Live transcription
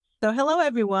So hello,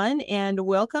 everyone, and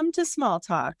welcome to Small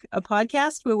Talk, a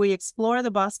podcast where we explore the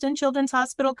Boston Children's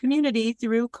Hospital community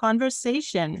through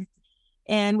conversation.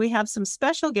 And we have some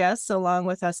special guests along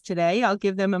with us today. I'll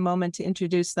give them a moment to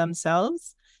introduce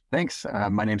themselves. Thanks.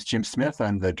 My name's Jim Smith.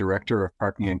 I'm the Director of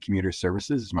Parking and Commuter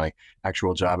Services. It's my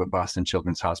actual job at Boston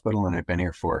Children's Hospital, and I've been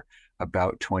here for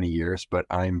about 20 years. But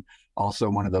I'm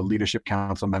also one of the Leadership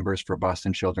Council members for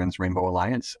Boston Children's Rainbow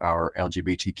Alliance, our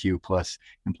LGBTQ plus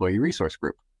employee resource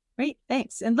group. Great,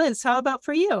 thanks. And Liz, how about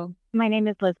for you? My name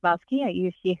is Liz Boskey. I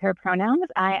use she, her pronouns.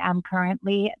 I am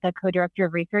currently the co-director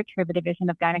of research for the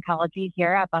Division of Gynecology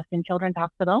here at Boston Children's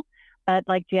Hospital. But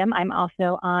like Jim, I'm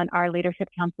also on our leadership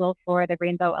council for the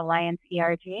Rainbow Alliance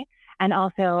ERG and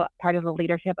also part of the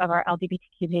leadership of our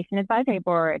LGBTQ patient advisory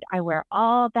board. I wear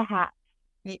all the hats.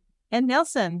 Great. And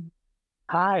Nelson.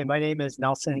 Hi, my name is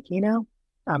Nelson Aquino.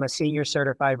 I'm a senior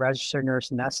certified registered nurse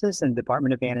anesthetist in the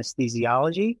Department of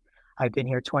Anesthesiology. I've been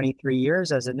here 23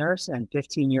 years as a nurse and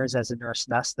 15 years as a nurse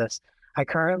anesthetist. I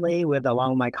currently,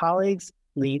 along with my colleagues,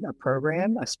 lead a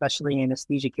program, a specialty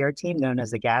anesthesia care team known as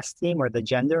the GAS team, or the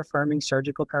Gender Affirming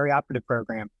Surgical Perioperative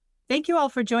Program. Thank you all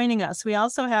for joining us. We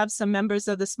also have some members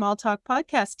of the Small Talk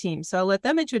podcast team, so I'll let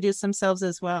them introduce themselves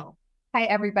as well. Hi,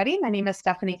 everybody. My name is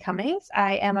Stephanie Cummings.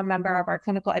 I am a member of our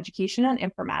clinical education and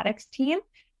informatics team,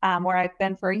 where I've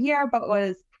been for a year, but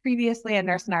was previously a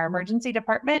nurse in our emergency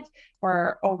department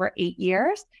for over 8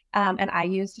 years, and I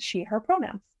used she, her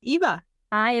pronouns. Eva.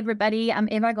 Hi, everybody. I'm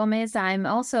Eva Gomez. I'm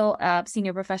also a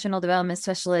senior professional development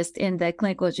specialist in the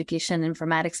clinical education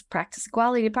informatics practice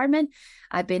quality department.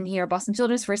 I've been here at Boston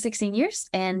Children's for 16 years,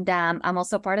 and I'm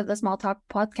also part of the Small Talk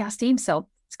podcast team. So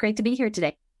it's great to be here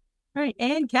today. All right.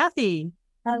 And Kathy.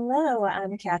 Hello,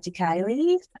 I'm Kathy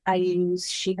Kiley. I use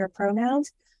she, her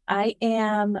pronouns. I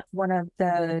am one of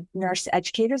the nurse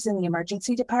educators in the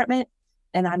emergency department,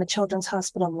 and I'm a children's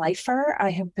hospital lifer.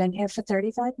 I have been here for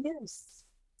 35 years.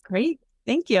 Great.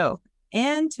 Thank you.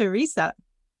 And Teresa.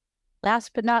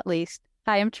 Last but not least,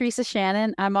 hi, I'm Teresa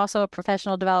Shannon. I'm also a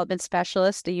professional development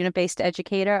specialist, a unit-based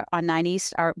educator on 9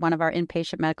 East, one of our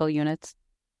inpatient medical units.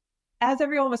 As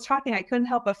everyone was talking, I couldn't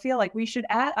help but feel like we should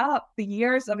add up the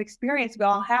years of experience we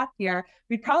all have here.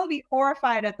 We'd probably be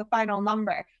horrified at the final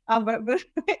number, but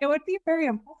it would be very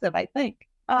impressive, I think.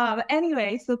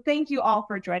 Anyway, so thank you all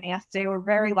for joining us today. We're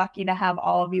very lucky to have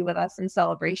all of you with us in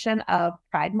celebration of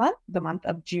Pride Month, the month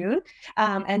of June,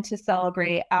 and to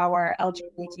celebrate our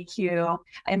LGBTQ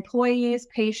employees,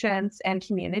 patients, and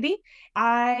community.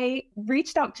 I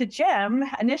reached out to Jim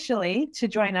initially to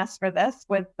join us for this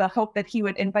with the hope that he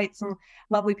would invite some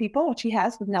lovely people, which he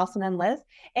has with Nelson and Liz.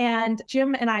 And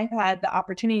Jim and I have had the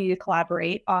opportunity to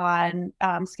collaborate on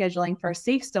scheduling for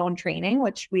Safe Zone training,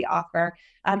 which we offer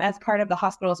as part of the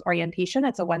hospital's orientation.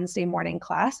 It's a Wednesday morning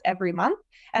class every month.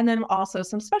 And then also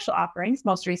some special offerings,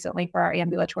 most recently for our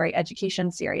ambulatory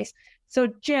education series. So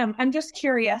Jim, I'm just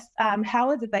curious,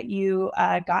 how is it that you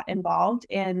got involved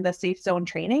in the Safe Zone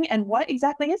training, and what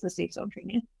exactly is the Safe Zone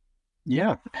training?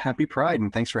 Yeah, happy Pride,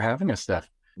 and thanks for having us, Steph.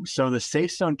 So the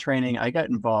Safe Zone training, I got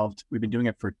involved, we've been doing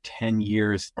it for 10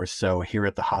 years or so here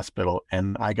at the hospital,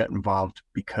 and I got involved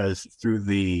because through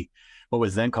what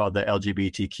was then called the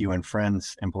LGBTQ and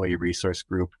Friends Employee Resource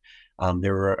Group,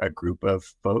 there were a group of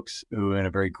folks who in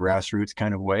a very grassroots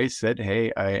kind of way said,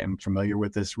 hey, I am familiar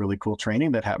with this really cool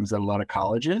training that happens at a lot of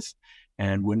colleges,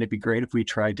 and wouldn't it be great if we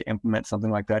tried to implement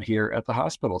something like that here at the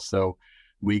hospital? So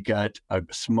we got a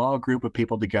small group of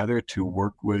people together to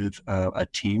work with a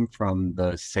team from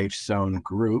the Safe Zone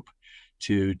group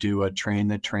to do a train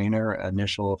the trainer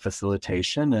initial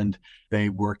facilitation, and they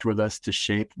worked with us to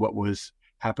shape what was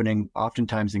happening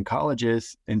oftentimes in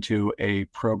colleges into a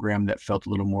program that felt a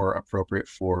little more appropriate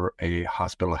for a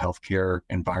hospital healthcare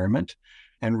environment.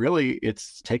 And really,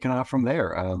 it's taken off from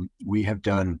there. We have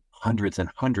done hundreds and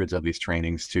hundreds of these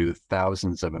trainings to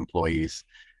thousands of employees.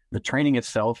 The training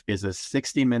itself is a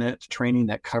 60-minute training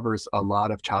that covers a lot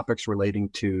of topics relating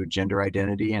to gender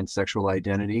identity and sexual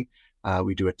identity.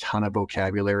 We do a ton of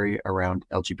vocabulary around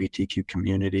LGBTQ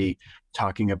community,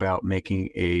 talking about making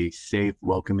a safe,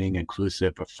 welcoming,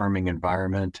 inclusive, affirming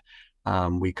environment.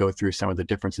 We go through some of the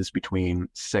differences between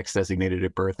sex designated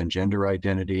at birth and gender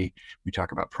identity. We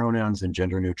talk about pronouns and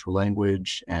gender neutral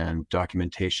language and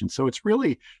documentation. So it's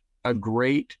really a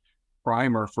great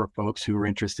primer for folks who are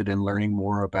interested in learning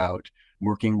more about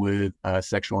working with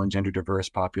sexual and gender diverse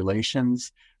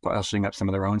populations, polishing up some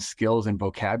of their own skills and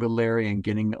vocabulary, and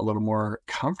getting a little more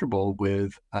comfortable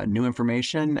with new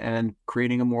information and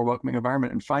creating a more welcoming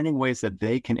environment, and finding ways that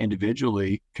they can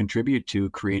individually contribute to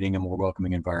creating a more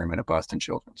welcoming environment at Boston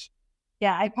Children's.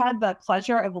 Yeah, I've had the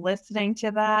pleasure of listening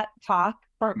to that talk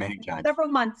for Many times. several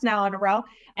months now in a row,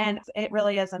 and it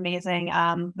really is amazing.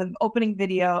 The opening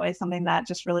video is something that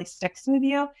just really sticks with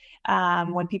you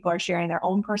when people are sharing their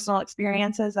own personal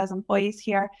experiences as employees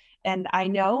here. And I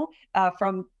know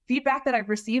from feedback that I've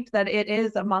received that it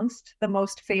is amongst the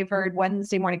most favored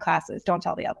Wednesday morning classes. Don't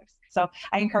tell the others. So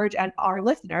I encourage our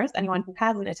listeners, anyone who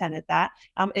hasn't attended that,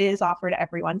 it is offered to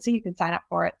everyone. So you can sign up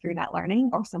for it through NetLearning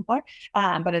or simpler,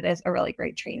 but it is a really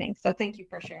great training. So thank you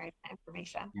for sharing that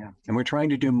information. Yeah. And we're trying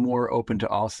to do more open to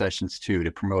all sessions too,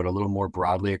 to promote a little more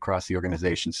broadly across the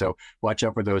organization. So watch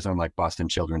out for those on like Boston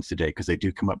Children's Today, because they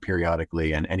do come up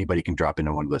periodically and anybody can drop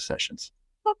into one of those sessions.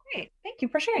 Oh, great. Thank you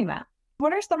for sharing that.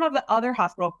 What are some of the other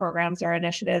hospital programs or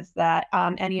initiatives that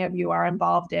any of you are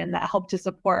involved in that help to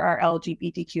support our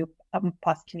LGBTQ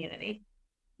plus community?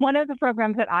 One of the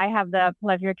programs that I have the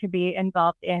pleasure to be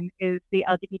involved in is the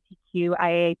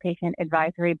LGBTQIA Patient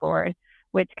Advisory Board,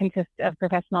 which consists of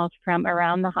professionals from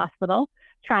around the hospital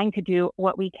trying to do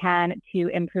what we can to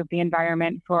improve the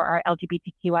environment for our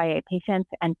LGBTQIA patients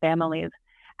and families.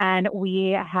 And we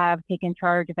have taken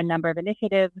charge of a number of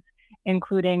initiatives,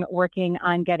 including working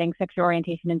on getting sexual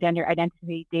orientation and gender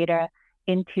identity data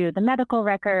into the medical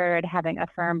record, having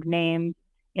affirmed names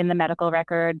in the medical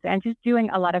records, and just doing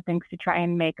a lot of things to try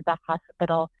and make the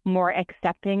hospital more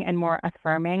accepting and more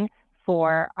affirming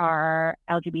for our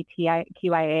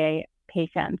LGBTQIA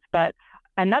patients. But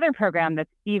another program that's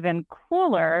even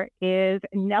cooler is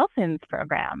Nelson's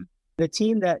program. The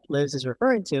team that Liz is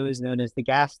referring to is known as the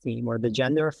GAS team, or the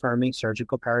Gender Affirming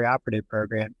Surgical Perioperative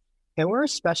Program. And we're a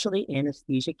specialty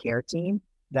anesthesia care team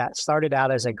that started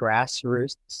out as a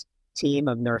grassroots team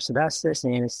of nurse anesthetists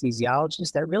and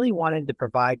anesthesiologists that really wanted to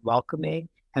provide welcoming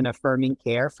and affirming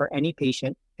care for any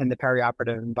patient in the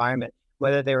perioperative environment,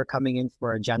 whether they were coming in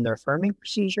for a gender affirming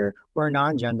procedure or a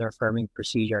non-gender affirming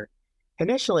procedure.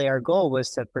 Initially, our goal was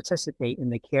to participate in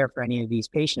the care for any of these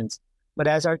patients. But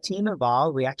as our team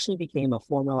evolved, we actually became a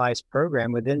formalized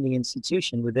program within the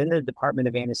institution, within the Department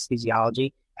of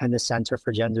Anesthesiology and the Center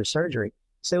for Gender Surgery.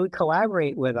 So we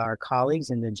collaborate with our colleagues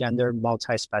in the Gender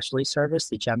Multi-Specialty Service,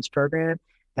 the GEMS program,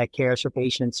 that cares for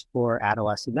patients for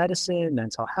adolescent medicine,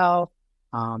 mental health,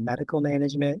 medical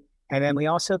management. And then we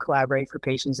also collaborate for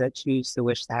patients that choose to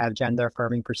wish to have gender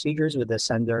affirming procedures with the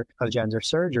Center of Gender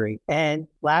Surgery. And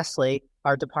lastly,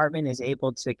 our department is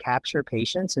able to capture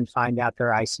patients and find out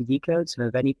their ICD codes. So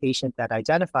if any patient that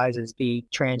identifies as being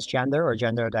transgender or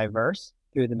gender diverse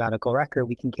through the medical record,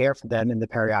 we can care for them in the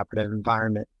perioperative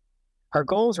environment. Our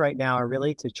goals right now are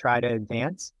really to try to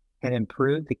advance and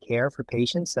improve the care for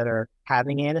patients that are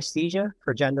having anesthesia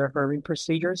for gender affirming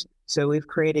procedures. So we've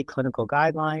created clinical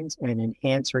guidelines and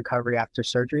enhanced recovery after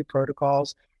surgery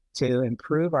protocols to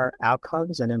improve our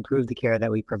outcomes and improve the care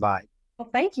that we provide. Well,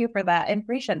 thank you for that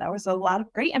information. That was a lot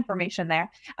of great information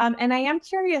there. And I am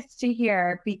curious to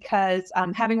hear, because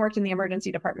having worked in the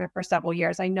emergency department for several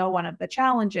years, I know one of the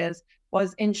challenges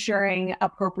was ensuring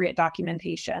appropriate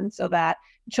documentation so that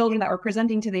children that were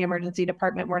presenting to the emergency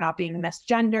department were not being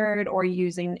misgendered or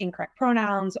using incorrect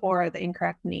pronouns or the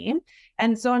incorrect name.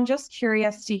 And so I'm just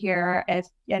curious to hear if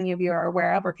any of you are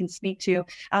aware of or can speak to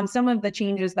some of the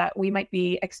changes that we might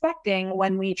be expecting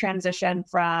when we transition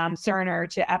from Cerner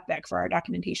to Epic for our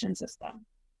documentation system.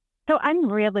 So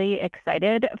I'm really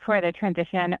excited for the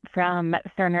transition from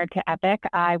Cerner to Epic.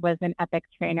 I was an Epic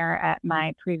trainer at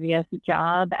my previous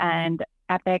job, and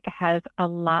Epic has a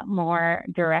lot more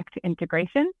direct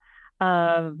integration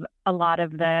of a lot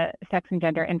of the sex and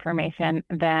gender information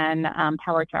than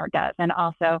PowerChart does. And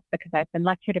also, because I've been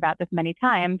lectured about this many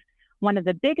times, one of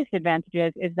the biggest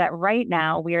advantages is that right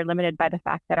now we are limited by the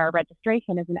fact that our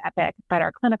registration is in Epic, but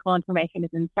our clinical information is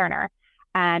in Cerner.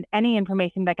 And any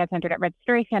information that gets entered at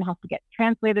registration has to get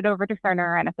translated over to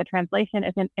Cerner. And if the translation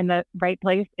isn't in the right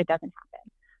place, it doesn't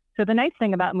happen. So the nice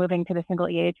thing about moving to the single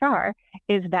EHR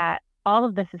is that all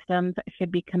of the systems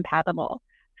should be compatible.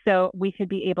 So we should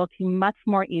be able to much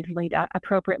more easily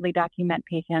appropriately document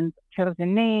patients'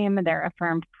 chosen name, their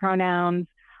affirmed pronouns,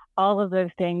 all of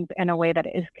those things in a way that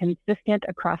is consistent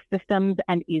across systems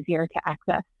and easier to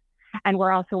access. And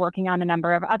we're also working on a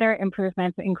number of other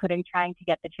improvements, including trying to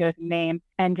get the chosen name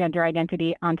and gender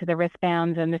identity onto the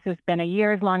wristbands. And this has been a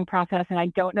years-long process, and I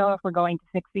don't know if we're going to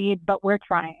succeed, but we're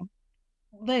trying.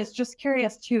 Liz, just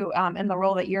curious too, in the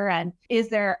role that you're in, is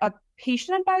there a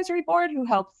patient advisory board who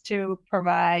helps to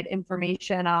provide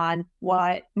information on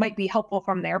what might be helpful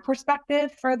from their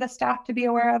perspective for the staff to be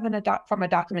aware of and from a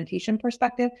documentation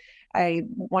perspective? I'm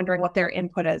wondering what their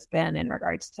input has been in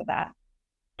regards to that.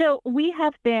 So we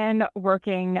have been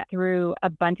working through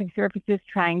a bunch of services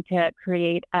trying to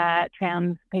create a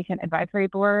trans patient advisory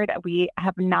board. We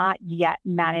have not yet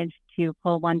managed to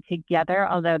pull one together,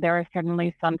 although there are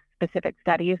certainly some specific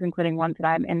studies, including ones that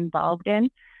I'm involved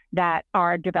in, that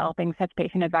are developing such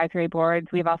patient advisory boards.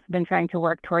 We've also been trying to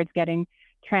work towards getting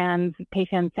trans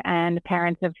patients and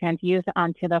parents of trans youth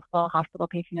onto the full hospital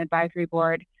patient advisory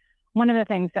board. One of the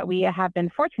things that we have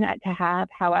been fortunate to have,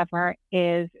 however,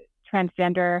 is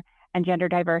transgender and gender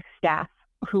diverse staff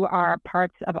who are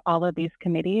parts of all of these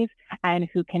committees and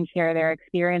who can share their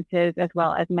experiences, as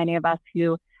well as many of us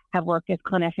who have worked as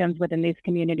clinicians within these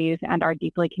communities and are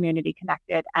deeply community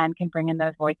connected and can bring in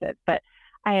those voices. But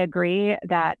I agree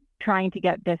that trying to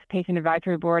get this patient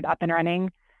advisory board up and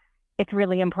running, it's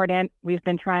really important. We've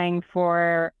been trying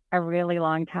for a really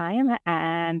long time,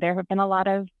 and there have been a lot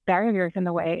of barriers in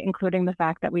the way, including the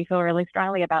fact that we feel really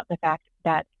strongly about the fact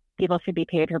that people should be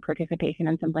paid for participation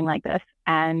in something like this.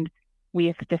 And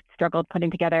we've just struggled putting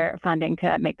together funding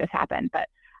to make this happen. But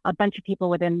a bunch of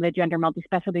people within the Gender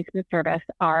Multi-Specialty Service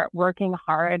are working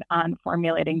hard on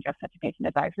formulating just such a patient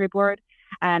advisory board.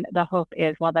 And the hope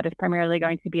is, while that is primarily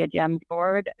going to be a GEMS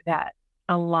board, that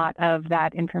a lot of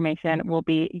that information will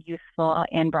be useful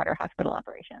in broader hospital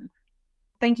operations.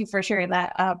 Thank you for sharing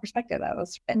that perspective. That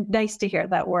was nice to hear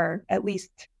that we're at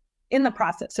least in the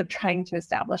process of trying to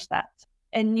establish that.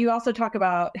 And you also talk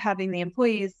about having the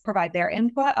employees provide their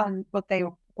input on what they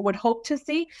would hope to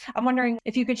see. I'm wondering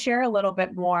if you could share a little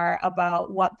bit more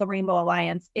about what the Rainbow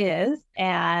Alliance is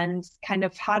and kind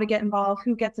of how to get involved,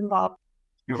 who gets involved.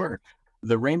 Sure.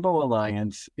 The Rainbow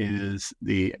Alliance is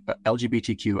the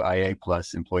LGBTQIA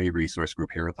plus employee resource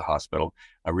group here at the hospital.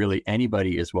 Really,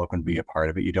 anybody is welcome to be a part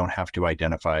of it. You don't have to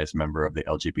identify as a member of the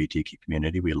LGBTQ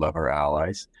community. We love our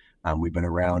allies. We've been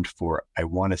around for, I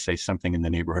want to say, something in the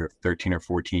neighborhood of 13 or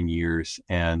 14 years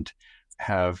and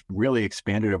have really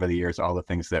expanded over the years all the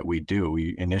things that we do.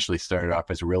 We initially started off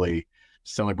as really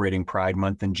celebrating Pride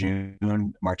Month in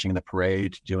June, marching in the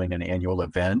parade, doing an annual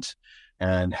event,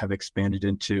 and have expanded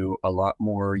into a lot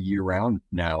more year-round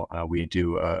now. We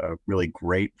do a really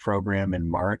great program in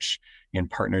March in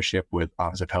partnership with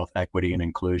Office of Health Equity and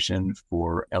Inclusion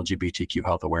for LGBTQ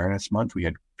Health Awareness Month. We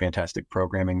had fantastic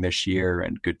programming this year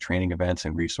and good training events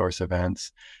and resource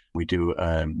events. We do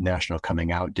a National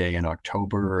Coming Out Day in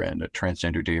October and a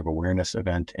Transgender Day of Awareness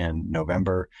event in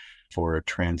November for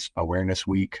Trans Awareness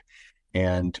Week.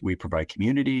 And we provide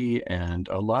community and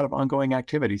a lot of ongoing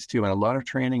activities too, and a lot of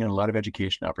training and a lot of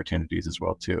education opportunities as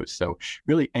well too. So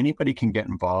really anybody can get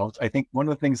involved. I think one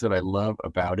of the things that I love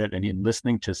about it, and in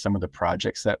listening to some of the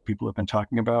projects that people have been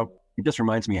talking about, it just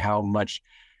reminds me how much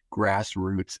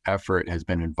grassroots effort has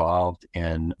been involved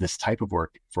in this type of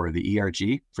work for the ERG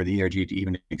to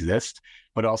even exist,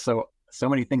 but also so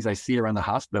many things I see around the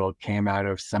hospital came out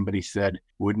of somebody said,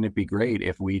 wouldn't it be great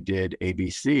if we did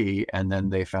ABC? And then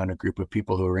they found a group of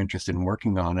people who were interested in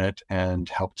working on it and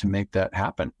helped to make that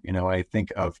happen. You know, I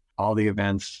think of all the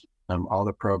events, all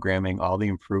the programming, all the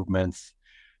improvements.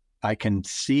 I can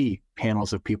see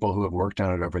panels of people who have worked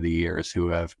on it over the years, who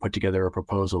have put together a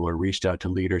proposal or reached out to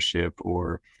leadership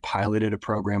or piloted a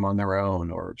program on their own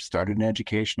or started an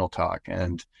educational talk.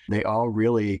 And they all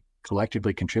really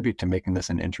collectively contribute to making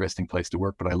this an interesting place to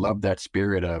work. But I love that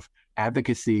spirit of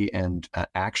advocacy and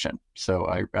action. So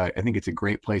I think it's a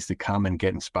great place to come and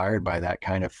get inspired by that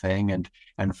kind of thing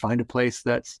and find a place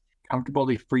that's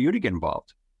comfortable for you to get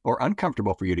involved or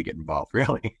uncomfortable for you to get involved,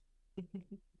 really.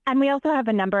 And we also have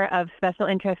a number of special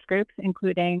interest groups,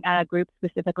 including a group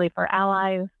specifically for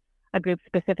allies, a group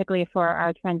specifically for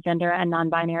our transgender and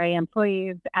non-binary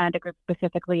employees, and a group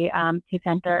specifically to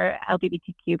center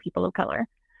LGBTQ people of color.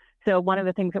 So one of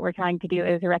the things that we're trying to do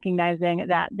is recognizing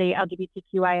that the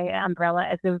LGBTQIA umbrella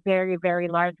is a very, very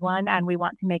large one, and we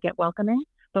want to make it welcoming,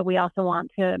 but we also want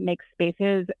to make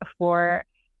spaces for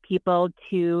people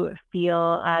to feel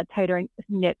a tighter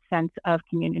knit sense of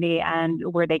community and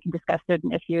where they can discuss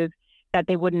certain issues that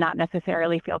they would not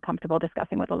necessarily feel comfortable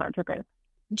discussing with a larger group.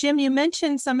 Jim, you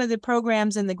mentioned some of the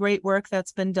programs and the great work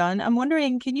that's been done. I'm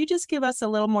wondering, can you just give us a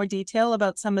little more detail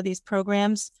about some of these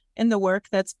programs and the work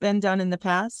that's been done in the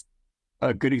past?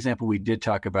 A good example we did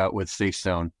talk about with Safe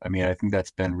Zone. I mean, I think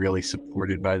that's been really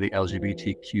supported by the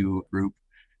LGBTQ group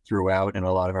throughout, and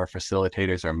a lot of our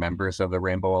facilitators are members of the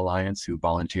Rainbow Alliance who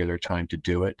volunteer their time to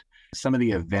do it. Some of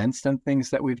the events and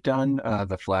things that we've done,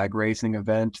 the flag raising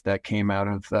event that came out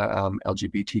of the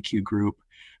LGBTQ group.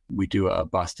 We do a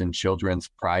Boston Children's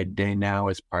Pride Day now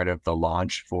as part of the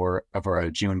launch of our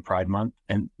June Pride Month.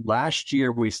 And last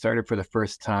year, we started for the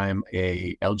first time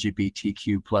a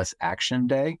LGBTQ plus Action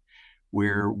Day,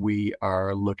 where we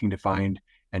are looking to find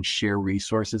and share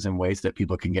resources and ways that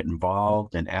people can get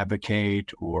involved and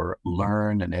advocate or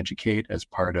learn and educate as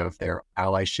part of their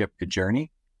allyship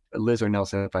journey. Liz or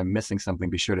Nelson, if I'm missing something,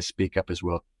 be sure to speak up as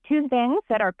well. Two things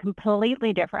that are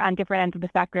completely different on different ends of the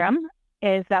spectrum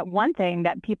is that one thing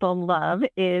that people love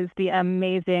is the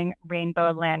amazing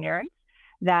rainbow lanyards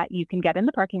that you can get in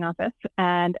the parking office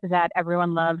and that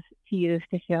everyone loves to use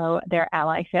to show their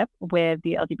allyship with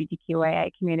the LGBTQIA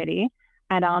community.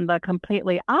 And on the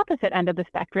completely opposite end of the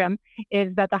spectrum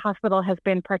is that the hospital has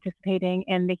been participating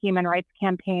in the Human Rights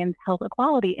Campaign's Health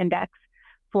Equality Index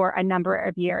for a number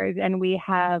of years. And we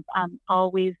have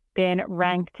always been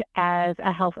ranked as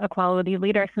a health equality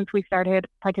leader since we started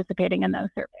participating in those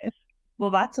surveys. Well,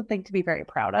 that's something to be very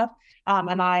proud of.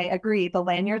 And I agree, the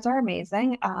lanyards are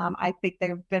amazing. I think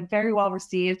they've been very well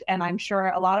received. And I'm sure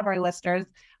a lot of our listeners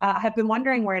have been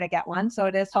wondering where to get one. So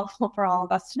it is helpful for all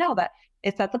of us to know that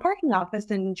it's at the parking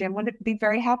office, and Jim would be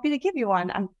very happy to give you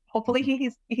one. And hopefully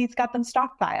he's got them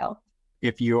stockpiled.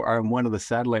 If you are in one of the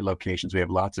satellite locations, we have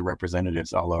lots of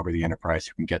representatives all over the enterprise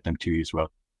who can get them to you as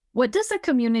well. What does a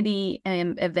community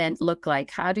event look like?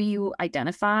 How do you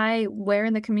identify where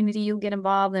in the community you'll get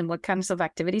involved, and what kinds of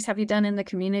activities have you done in the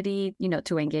community,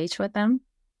 to engage with them?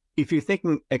 If you're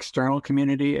thinking external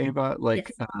community, Ava,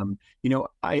 Yes.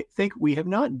 I think we have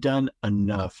not done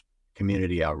enough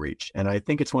community outreach. And I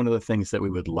think it's one of the things that we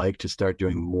would like to start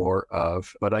doing more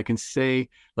of. But I can say,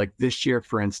 like this year,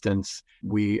 for instance,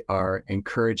 we are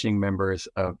encouraging members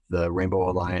of the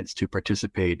Rainbow Alliance to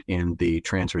participate in the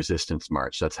Trans Resistance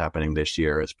March that's happening this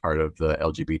year as part of the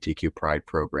LGBTQ Pride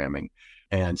programming.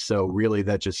 And so really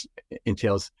that just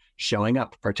entails showing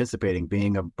up, participating,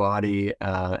 being a body,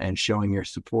 and showing your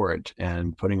support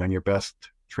and putting on your best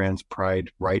Trans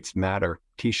Pride Rights Matter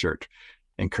t-shirt,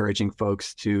 encouraging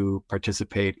folks to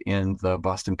participate in the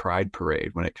Boston Pride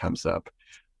Parade when it comes up.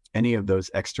 Any of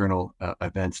those external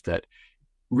events that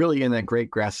really in that great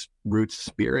grassroots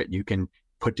spirit, you can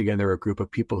put together a group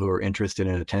of people who are interested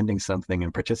in attending something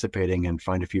and participating and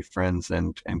find a few friends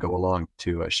and go along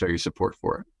to show your support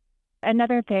for it.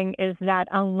 Another thing is that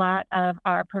a lot of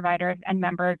our providers and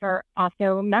members are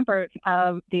also members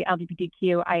of the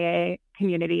LGBTQIA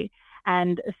community.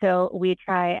 And so we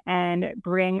try and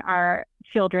bring our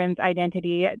children's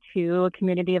identity to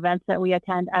community events that we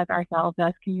attend as ourselves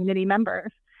as community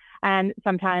members. And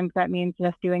sometimes that means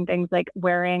just doing things like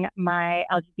wearing my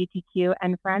LGBTQ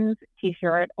and Friends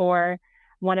t-shirt, or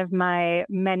one of my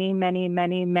many, many,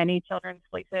 many, many children's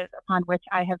fleeces upon which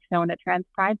I have sewn a trans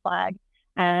pride flag.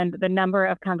 And the number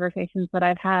of conversations that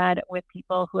I've had with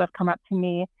people who have come up to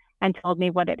me and told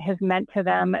me what it has meant to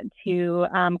them to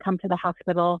come to the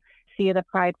hospital, see the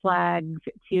pride flags,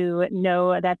 to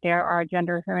know that there are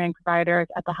gender affirming providers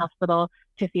at the hospital,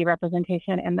 to see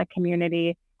representation in the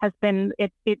community has been,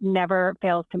 it never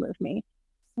fails to move me.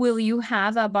 Will you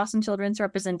have a Boston Children's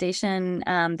representation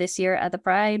this year at the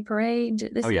Pride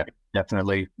Parade? Yeah,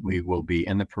 definitely. We will be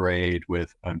in the parade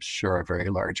with, I'm sure, a very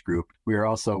large group. We are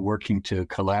also working to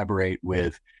collaborate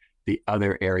with the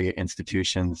other area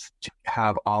institutions to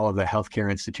have all of the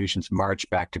healthcare institutions march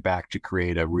back to back to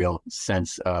create a real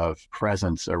sense of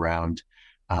presence around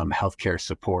healthcare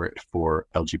support for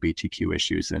LGBTQ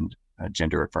issues and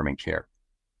gender affirming care.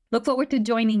 Look forward to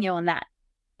joining you on that.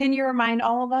 Can you remind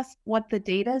all of us what the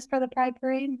date is for the Pride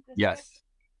Parade? Yes.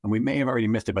 And we may have already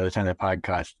missed it by the time the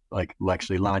podcast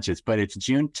actually launches, but it's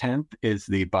June 10th is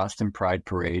the Boston Pride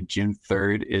Parade. June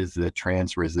 3rd is the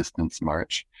Trans Resistance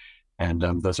March. And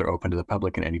those are open to the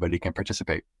public and anybody can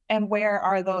participate. And where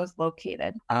are those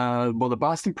located? Well, the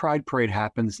Boston Pride Parade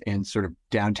happens in sort of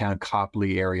downtown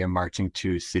Copley area, marching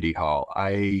to City Hall.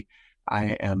 I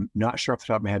am not sure off the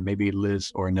top of my head. Maybe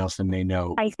Liz or Nelson may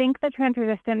know. I think the Trans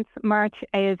Resistance March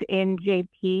is in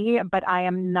JP, but I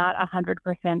am not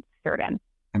 100% certain.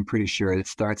 I'm pretty sure it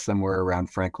starts somewhere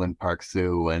around Franklin Park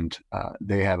Zoo, and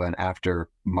they have an after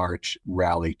March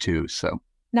rally too. So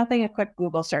nothing a quick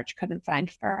Google search couldn't find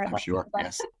for our I'm sure,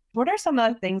 yes. What are some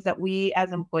of the things that we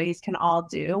as employees can all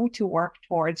do to work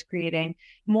towards creating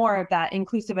more of that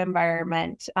inclusive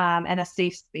environment and a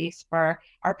safe space for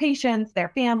our patients, their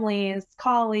families,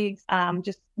 colleagues?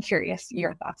 Just curious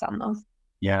your thoughts on those.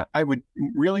 Yeah, I would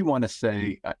really want to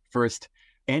say first,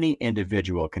 any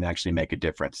individual can actually make a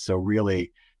difference. So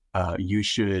really, you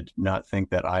should not think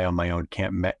that I on my own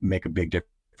can't make a big difference.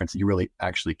 You really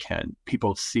actually can.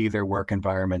 People see their work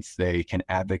environments, they can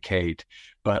advocate,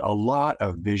 but a lot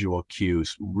of visual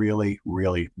cues really,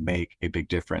 really make a big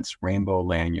difference. Rainbow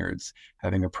lanyards,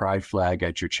 having a pride flag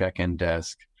at your check-in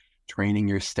desk, training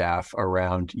your staff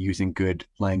around using good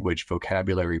language,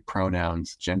 vocabulary,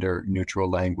 pronouns, gender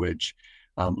neutral language,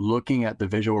 looking at the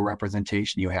visual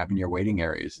representation you have in your waiting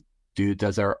areas.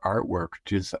 Does our artwork,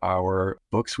 does our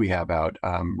books we have out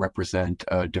represent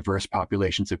diverse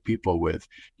populations of people with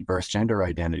diverse gender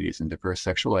identities and diverse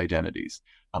sexual identities?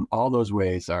 All those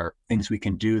ways are things we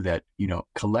can do that,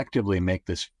 collectively make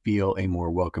this feel a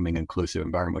more welcoming, inclusive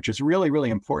environment, which is really, really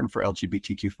important for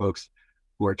LGBTQ folks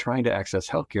who are trying to access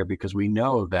healthcare, because we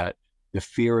know that the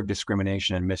fear of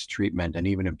discrimination and mistreatment and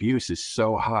even abuse is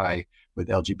so high with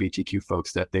LGBTQ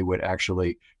folks that they would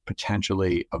actually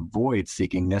potentially avoid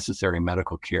seeking necessary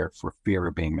medical care for fear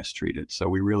of being mistreated. So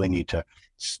we really need to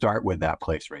start with that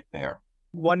place right there.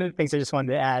 One of the things I just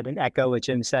wanted to add and echo what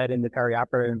Jim said in the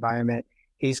perioperative environment,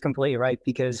 he's completely right,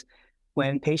 because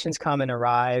when patients come and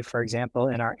arrive, for example,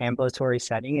 in our ambulatory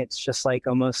setting, it's just like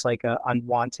almost like a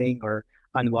unwanting or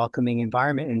unwelcoming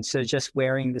environment. And so just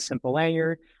wearing the simple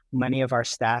lanyard, many of our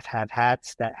staff have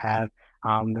hats that have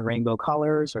the rainbow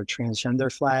colors or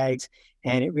transgender flags,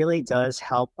 and it really does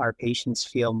help our patients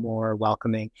feel more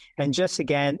welcoming. And just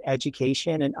again,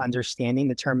 education and understanding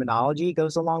the terminology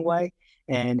goes a long way,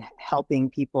 and helping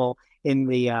people in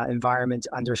the environment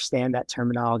understand that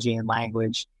terminology and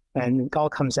language. And it all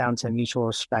comes down to mutual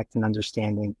respect and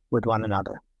understanding with one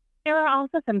another. There are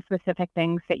also some specific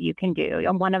things that you can do.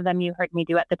 And one of them you heard me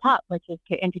do at the top, which is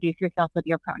to introduce yourself with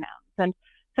your pronouns. And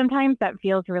sometimes that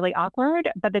feels really awkward,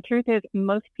 but the truth is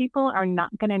most people are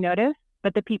not going to notice,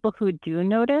 but the people who do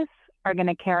notice are going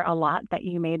to care a lot that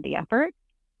you made the effort.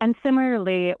 And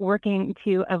similarly, working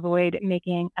to avoid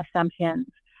making assumptions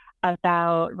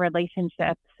about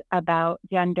relationships, about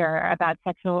gender, about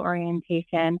sexual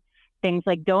orientation. Things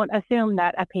like, don't assume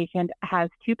that a patient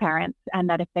has two parents, and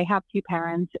that if they have two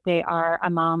parents, they are a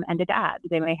mom and a dad.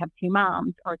 They may have two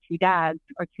moms or two dads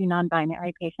or two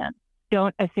non-binary patients.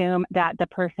 Don't assume that the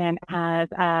person has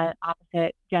an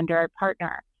opposite gender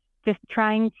partner. Just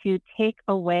trying to take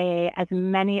away as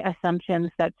many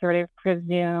assumptions that sort of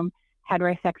presume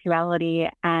heterosexuality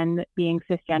and being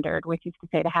cisgendered, which is to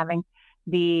say to having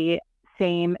the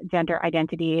same gender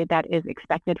identity that is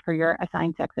expected for your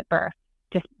assigned sex at birth.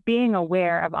 Just being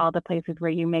aware of all the places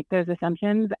where you make those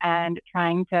assumptions and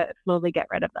trying to slowly get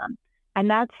rid of them. And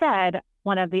that said,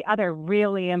 one of the other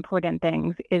really important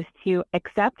things is to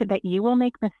accept that you will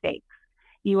make mistakes.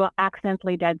 You will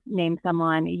accidentally name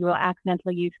someone. You will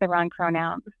accidentally use the wrong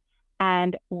pronouns.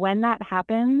 And when that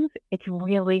happens, it's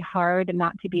really hard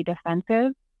not to be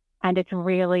defensive. And it's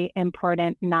really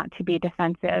important not to be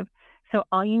defensive. So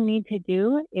all you need to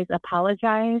do is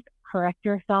apologize, correct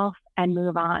yourself, and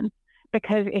move on.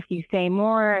 Because if you say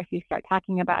more, if you start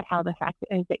talking about how the fact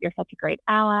is that you're such a great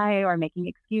ally or making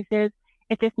excuses,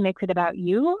 it just makes it about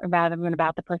you rather than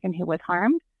about the person who was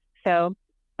harmed. So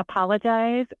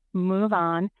apologize, move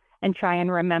on, and try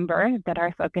and remember that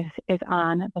our focus is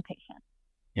on the patient.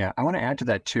 Yeah, I want to add to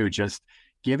that too, just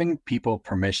giving people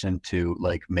permission to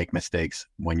make mistakes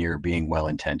when you're being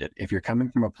well-intended. If you're coming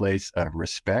from a place of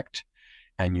respect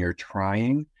and you're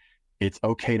trying, it's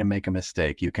okay to make a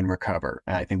mistake. You can recover.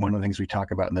 And I think one of the things we talk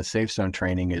about in the Safe Zone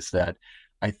training is that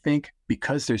I think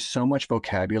because there's so much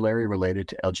vocabulary related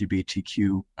to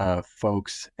LGBTQ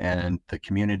folks and the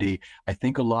community, I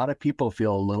think a lot of people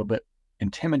feel a little bit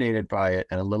intimidated by it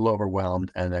and a little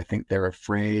overwhelmed. And I think they're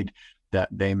afraid that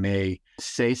they may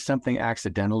say something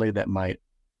accidentally that might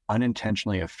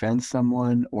unintentionally offend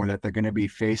someone, or that they're going to be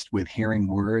faced with hearing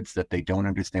words that they don't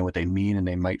understand what they mean and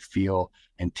they might feel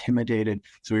intimidated.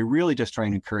 So we really just try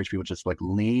and encourage people just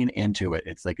lean into it.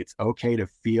 It's it's okay to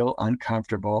feel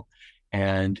uncomfortable.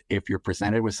 And if you're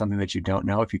presented with something that you don't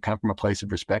know, if you come from a place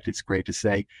of respect, it's great to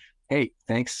say, hey,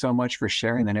 thanks so much for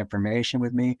sharing that information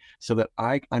with me so that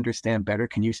I understand better.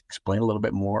 Can you explain a little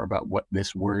bit more about what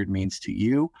this word means to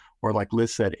you? Or like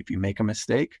Liz said, if you make a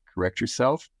mistake, correct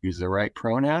yourself, use the right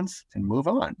pronouns, and move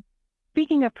on.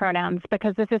 Speaking of pronouns,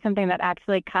 because this is something that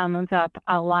actually comes up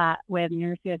a lot with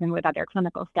nurses and with other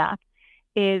clinical staff,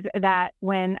 is that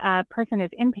when a person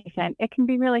is inpatient, it can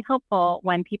be really helpful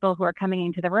when people who are coming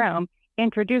into the room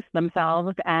introduce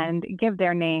themselves and give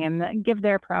their name, give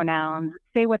their pronouns,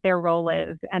 say what their role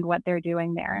is and what they're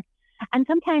doing there. And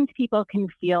sometimes people can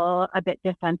feel a bit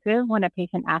defensive when a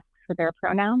patient asks for their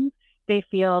pronouns. They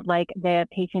feel like the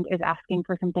patient is asking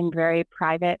for something very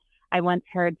private. I once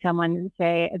heard someone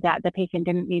say that the patient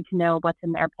didn't need to know what's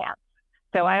in their pants.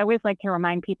 So I always like to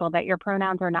remind people that your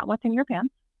pronouns are not what's in your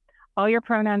pants. All your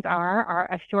pronouns are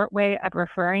a short way of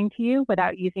referring to you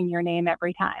without using your name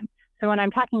every time. So when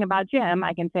I'm talking about Jim,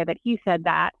 I can say that he said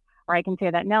that, or I can say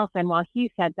that Nelson, well,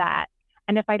 he said that.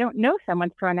 And if I don't know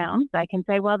someone's pronouns, I can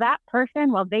say, well, that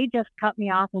person, well, they just cut me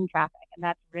off in traffic. And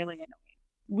that's really annoying.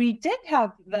 We did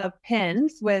have the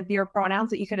pins with your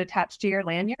pronouns that you could attach to your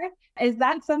lanyard. Is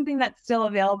that something that's still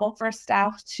available for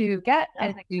staff to get?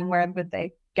 And where would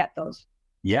they get those?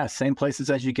 Yeah, same places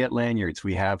as you get lanyards.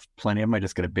 We have plenty of them. I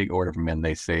just get a big order of them and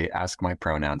they say, ask my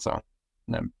pronouns on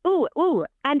them. Ooh,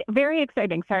 and very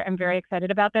exciting. Sorry, I'm very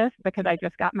excited about this because I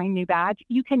just got my new badge.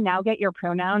 You can now get your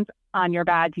pronouns on your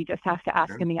badge. You just have to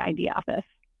ask in the ID office.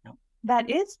 That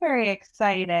is very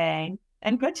exciting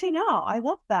and good to know. I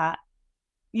love that.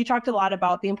 You talked a lot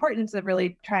about the importance of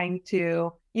really trying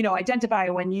to, identify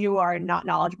when you are not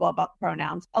knowledgeable about the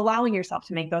pronouns, allowing yourself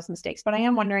to make those mistakes. But I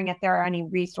am wondering if there are any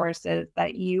resources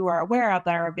that you are aware of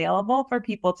that are available for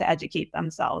people to educate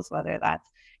themselves, whether that's,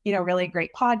 really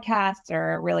great podcasts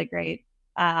or really great,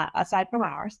 aside from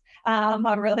ours,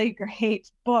 a really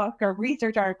great book or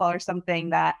research article or something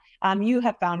that you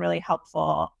have found really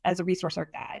helpful as a resource or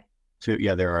guide. So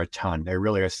yeah, there are a ton. There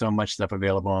really are so much stuff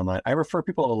available online. I refer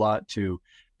people a lot to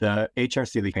the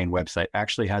HRC the Pain website.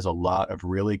 Actually has a lot of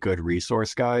really good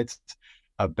resource guides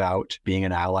about being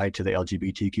an ally to the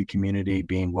LGBTQ community,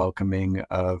 being welcoming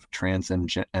of trans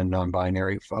and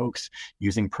non-binary folks,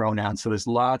 using pronouns. So there's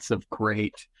lots of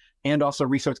great, and also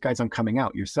resource guides on coming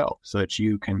out yourself so that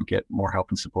you can get more help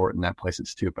and support in that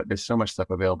places too. But there's so much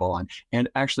stuff available on. And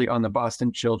actually on the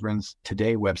Boston Children's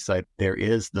Today website, there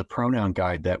is the pronoun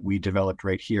guide that we developed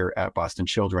right here at Boston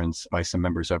Children's by some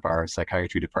members of our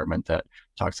psychiatry department that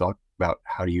talks all about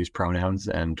how to use pronouns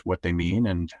and what they mean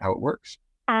and how it works.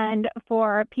 And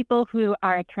for people who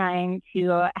are trying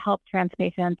to help trans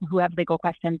patients who have legal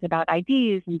questions about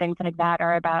IDs and things like that,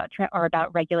 or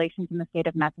about regulations in the state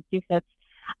of Massachusetts,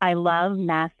 I love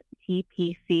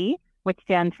MassTPC, which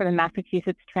stands for the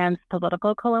Massachusetts Trans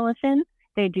Political Coalition.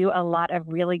 They do a lot of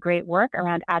really great work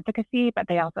around advocacy, but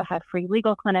they also have free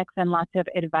legal clinics and lots of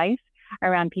advice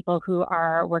around people who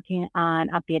are working on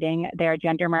updating their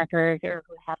gender markers or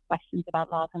who have questions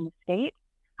about laws in the state.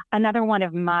 Another one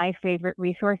of my favorite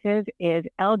resources is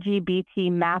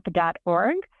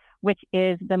lgbtmap.org, which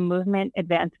is the Movement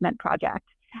Advancement Project.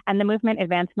 And the Movement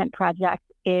Advancement Project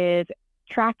is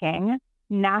tracking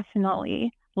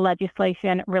nationally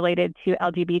legislation related to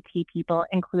LGBT people,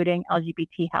 including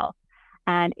LGBT health.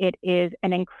 And it is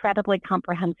an incredibly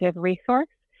comprehensive resource.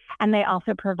 And they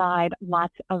also provide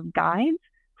lots of guides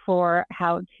for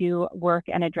how to work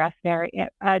and address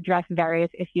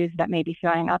various issues that may be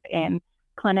showing up in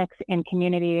clinics, in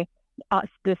community.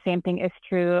 The same thing is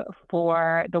true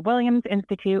for the Williams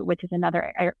Institute, which is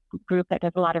another group that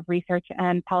does a lot of research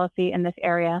and policy in this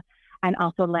area, and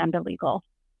also Lambda Legal.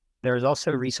 There's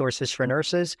also resources for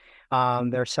nurses.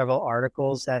 There are several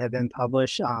articles that have been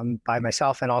published by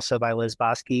myself and also by Liz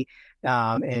Boskey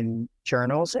in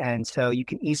journals. And so you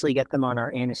can easily get them on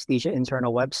our anesthesia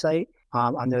internal website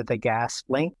under the GASP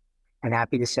link. And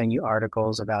happy to send you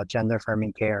articles about gender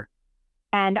affirming care.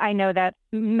 And I know that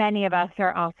many of us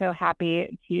are also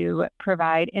happy to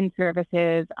provide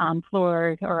in-services on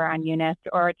floors or on units,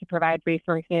 or to provide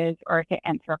resources or to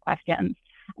answer questions.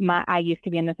 I used to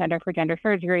be in the Center for Gender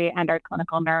Surgery, and our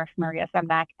clinical nurse, Maria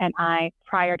Semnak, and I,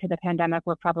 prior to the pandemic,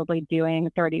 were probably doing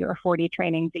 30 or 40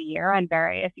 trainings a year on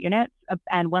various units.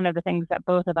 And one of the things that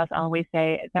both of us always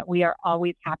say is that we are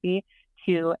always happy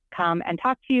to come and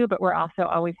talk to you, but we're also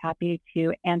always happy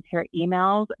to answer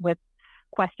emails with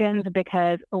questions,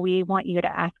 because we want you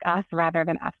to ask us rather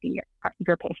than asking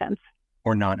your patients.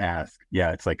 Or not ask.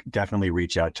 Yeah, it's like definitely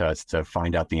reach out to us to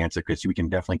find out the answer, because we can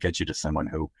definitely get you to someone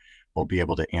who will be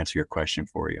able to answer your question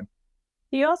for you.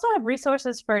 Do you also have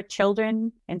resources for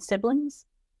children and siblings?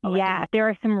 Yeah, there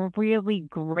are some really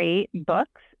great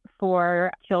books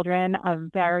for children of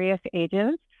various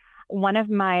ages. One of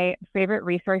my favorite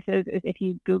resources is if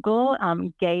you Google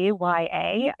gay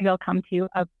YA, you'll come to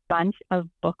a bunch of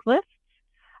book lists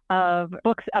of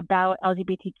books about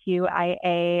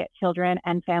LGBTQIA children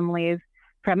and families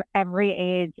from every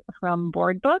age, from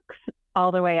board books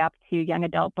all the way up to young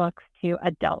adult books to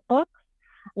adult books.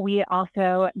 We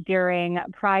also, during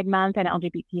Pride Month and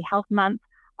LGBT Health Month,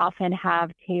 often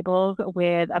have tables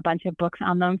with a bunch of books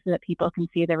on them so that people can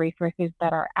see the resources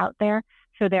that are out there.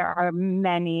 So there are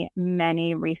many,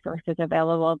 many resources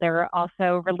available. There are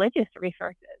also religious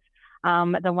resources.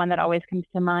 The one that always comes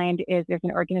to mind is there's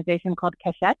an organization called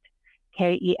Keshet,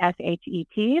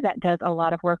 Keshet, that does a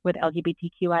lot of work with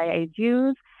LGBTQIA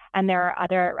Jews. And there are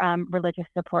other religious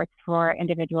supports for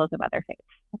individuals of other faiths.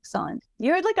 Excellent.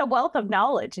 You're like a wealth of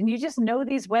knowledge, and you just know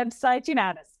these websites. You know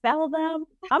how to spell them.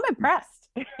 I'm impressed.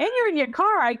 And you're in your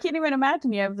car. I can't even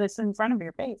imagine you have this in front of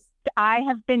your face. I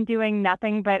have been doing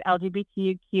nothing but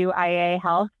LGBTQIA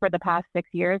health for the past 6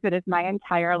 years. It is my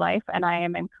entire life, and I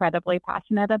am incredibly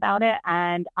passionate about it,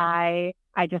 and I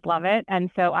just love it.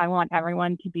 And so I want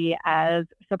everyone to be as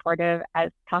supportive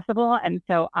as possible. And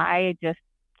so I just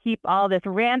keep all this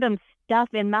random stuff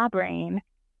in my brain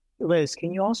Liz,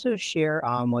 can you also share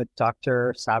what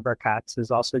Dr. Sabra Katz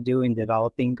is also doing,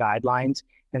 developing guidelines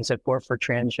and support for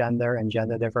transgender and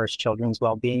gender diverse children's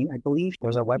well-being? I believe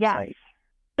there's a website. Yes.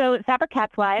 So Sabra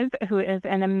Katz-Wise, who is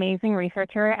an amazing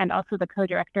researcher and also the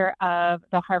co-director of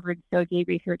the Harvard SOGI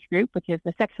Research Group, which is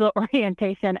the Sexual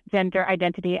Orientation, Gender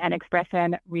Identity, and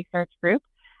Expression Research Group,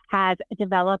 has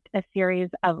developed a series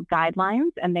of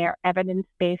guidelines, and they are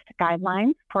evidence-based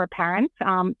guidelines for parents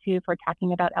for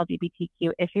talking about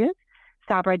LGBTQ issues.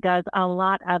 Sabra does a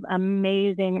lot of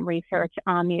amazing research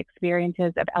on the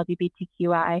experiences of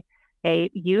LGBTQIA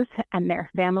youth and their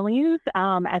families,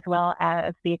 as well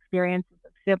as the experiences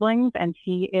of siblings. And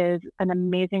she is an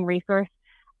amazing resource,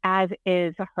 as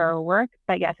is her work.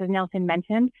 But yes, as Nelson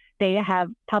mentioned, they have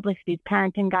published these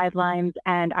parenting guidelines,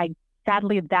 and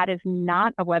sadly, that is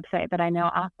not a website that I know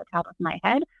off the top of my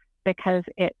head because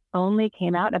it only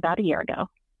came out about a year ago.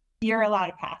 You're allowed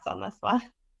to pass on this one.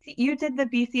 You did the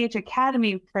BCH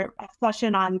Academy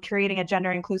session on creating a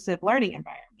gender inclusive learning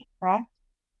environment, correct?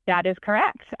 That is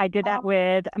correct. I did that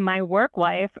with my work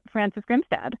wife, Frances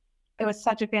Grimstad. It was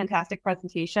such a fantastic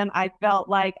presentation. I felt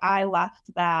like I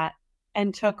left that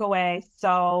and took away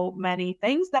so many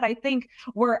things that I think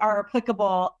are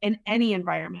applicable in any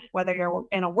environment, whether you're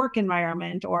in a work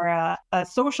environment or a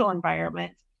social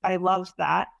environment. I loved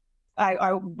that.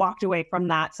 I walked away from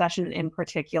that session in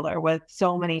particular with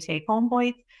so many take-home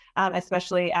points,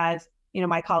 especially as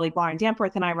my colleague Lauren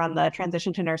Danforth and I run the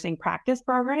Transition to Nursing Practice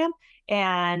program,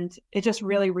 and it just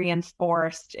really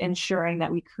reinforced ensuring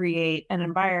that we create an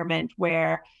environment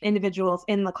where individuals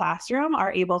in the classroom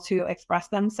are able to express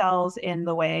themselves in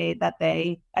the way that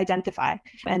they identify.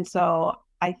 And so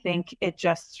I think it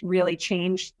just really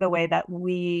changed the way that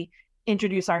we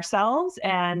introduce ourselves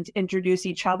and introduce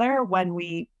each other when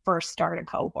we first start a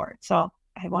cohort. So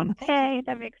I want to thank you.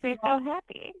 That makes me so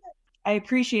happy. I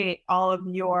appreciate all of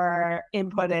your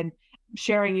input and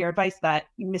sharing your advice that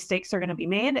mistakes are going to be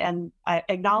made, and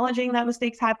acknowledging that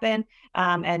mistakes happen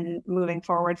and moving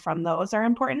forward from those are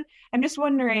important. I'm just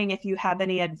wondering if you have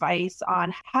any advice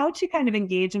on how to kind of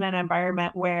engage in an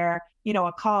environment where,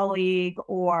 a colleague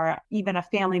or even a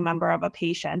family member of a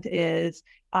patient is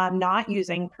not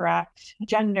using correct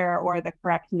gender or the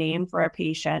correct name for a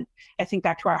patient. I think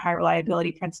back to our high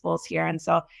reliability principles here. And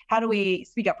so how do we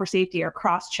speak up for safety or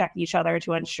cross-check each other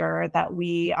to ensure that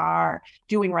we are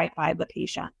doing right by the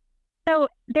patient? So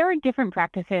there are different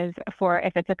practices for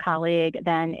if it's a colleague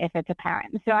than if it's a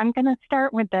parent. So I'm going to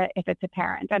start with the if it's a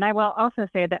parent. And I will also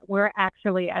say that we're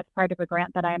actually, as part of a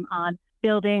grant that I'm on,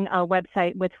 building a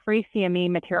website with free CME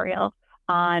material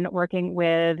on working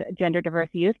with gender diverse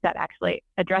youth that actually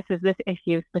addresses this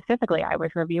issue specifically. I was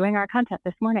reviewing our content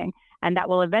this morning, and that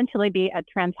will eventually be at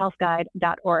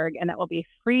transhealthguide.org, and that will be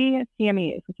free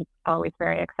CMEs, which is always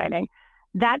very exciting.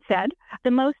 That said,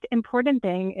 the most important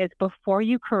thing is before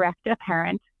you correct a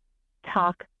parent,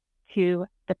 talk to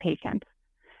the patient.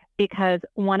 Because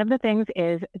one of the things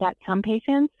is that some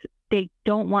patients, they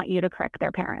don't want you to correct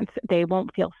their parents. They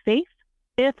won't feel safe.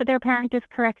 If their parent is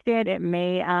corrected, it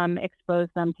may expose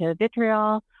them to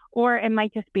vitriol, or it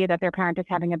might just be that their parent is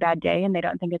having a bad day and they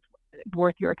don't think it's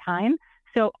worth your time.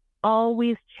 So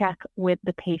always check with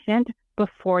the patient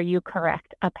before you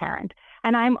correct a parent.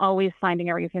 And I'm always finding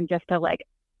a reason just to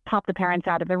pop the parents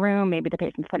out of the room. Maybe the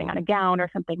patient's putting on a gown or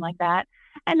something like that.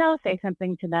 And I'll say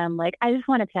something to them like, I just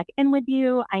want to check in with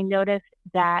you. I noticed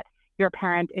that your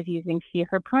parent is using she,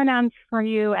 her pronouns for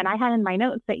you. And I had in my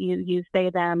notes that you use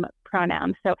they, them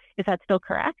pronouns. So is that still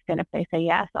correct? And if they say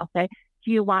yes, I'll say,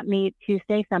 do you want me to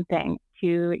say something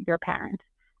to your parent?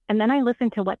 And then I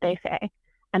listen to what they say.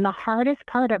 And the hardest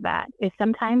part of that is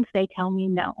sometimes they tell me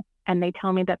no. And they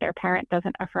tell me that their parent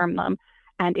doesn't affirm them.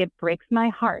 And it breaks my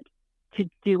heart to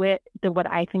do it what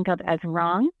I think of as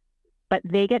wrong. But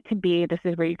they get to be, this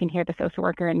is where you can hear the social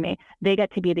worker in me, they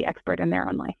get to be the expert in their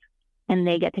own life. And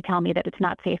they get to tell me that it's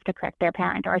not safe to correct their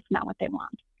parent or it's not what they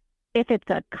want. If it's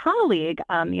a colleague,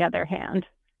 on the other hand,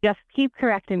 just keep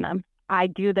correcting them. I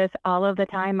do this all of the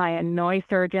time. I annoy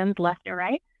surgeons left and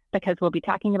right because we'll be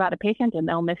talking about a patient and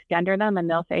they'll misgender them and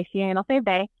they'll say she and I'll say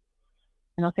they.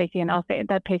 And I'll say she and I'll say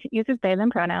the patient uses they,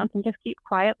 them pronouns, and just keep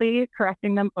quietly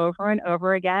correcting them over and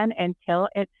over again until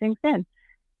it sinks in.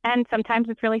 And sometimes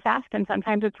it's really fast and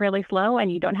sometimes it's really slow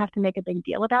and you don't have to make a big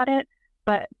deal about it.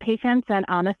 But patients and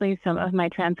honestly, some of my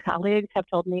trans colleagues have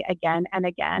told me again and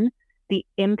again the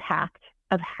impact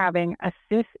of having a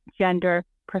cisgender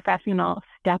professional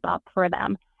step up for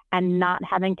them and not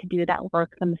having to do that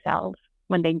work themselves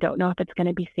when they don't know if it's going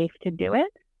to be safe to do it.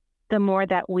 The more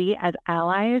that we as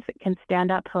allies can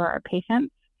stand up for our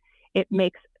patients, it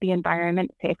makes the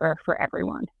environment safer for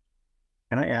everyone.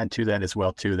 And I add to that as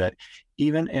well, too, that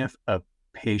even if a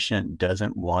patient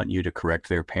doesn't want you to correct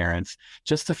their parents,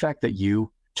 just the fact that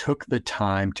you took the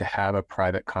time to have a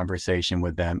private conversation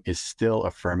with them is still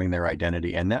affirming their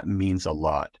identity. And that means a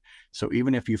lot. So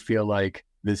even if you feel like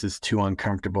this is too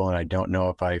uncomfortable and I don't know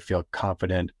if I feel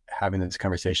confident having this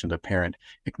conversation with a parent,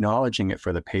 acknowledging it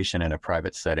for the patient in a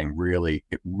private setting really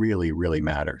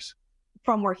matters.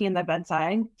 From working in the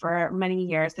bedside for many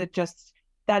years,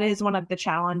 that is one of the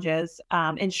challenges,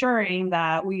 ensuring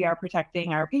that we are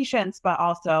protecting our patients, but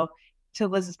also, to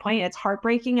Liz's point, it's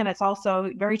heartbreaking and it's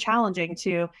also very challenging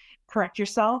to correct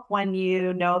yourself when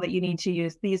you know that you need to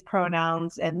use these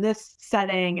pronouns in this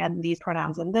setting and these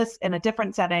pronouns in a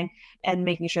different setting, and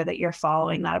making sure that you're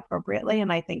following that appropriately.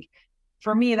 And I think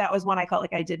for me, that was when I felt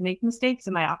like I did make mistakes,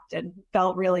 and I often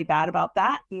felt really bad about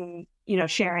that. And,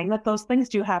 sharing that those things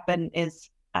do happen is,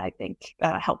 I think,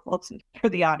 helpful for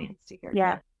the audience to hear.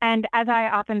 Yeah. And as I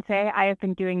often say, I have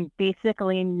been doing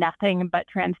basically nothing but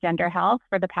transgender health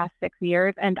for the past 6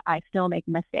 years, and I still make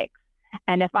mistakes.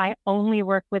 And if I only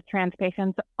work with trans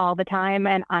patients all the time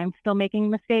and I'm still making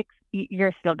mistakes,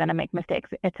 you're still going to make mistakes.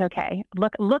 It's okay.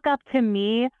 Look up to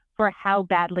me for how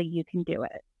badly you can do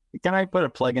it. Can I put a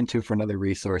plug into for another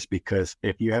resource? Because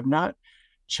if you have not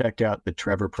checked out the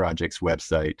Trevor Project's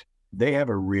website, they have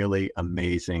a really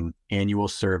amazing annual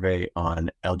survey on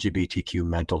LGBTQ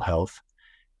mental health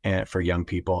and for young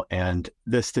people. And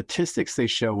the statistics they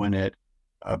show in it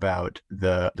about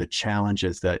the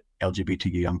challenges that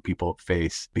LGBTQ young people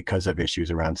face because of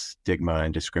issues around stigma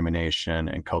and discrimination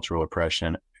and cultural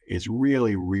oppression is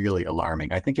really, really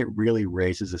alarming. I think it really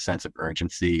raises a sense of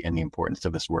urgency and the importance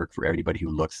of this work for everybody who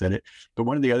looks at it. But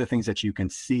one of the other things that you can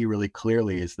see really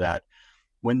clearly is that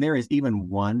when there is even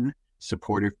one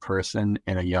supportive person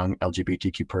in a young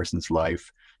LGBTQ person's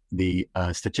life, the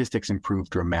statistics improve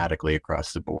dramatically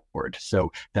across the board.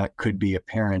 So that could be a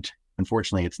parent.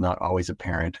 Unfortunately, it's not always a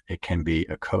parent. It can be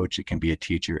a coach. It can be a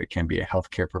teacher. It can be a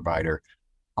healthcare provider.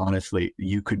 Honestly,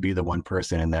 you could be the one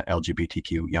person in that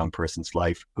LGBTQ young person's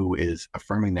life who is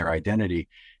affirming their identity.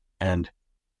 And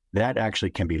that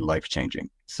actually can be life-changing.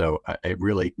 So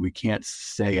we can't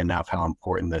say enough how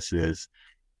important this is.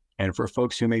 And for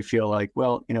folks who may feel like,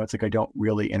 well, it's like I don't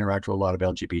really interact with a lot of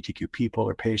LGBTQ people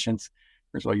or patients.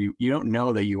 First of all, you don't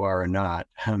know that you are or not.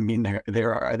 I mean,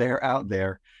 they're out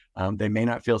there. They may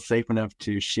not feel safe enough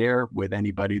to share with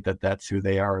anybody that that's who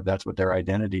they are, or that's what their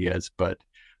identity is. But,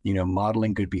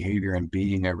 modeling good behavior and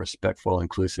being a respectful,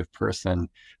 inclusive person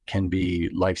can be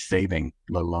life-saving,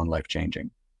 let alone life-changing.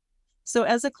 So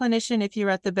as a clinician, if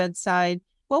you're at the bedside,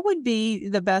 what would be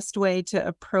the best way to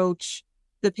approach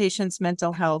the patient's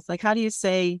mental health? Like, how do you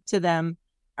say to them,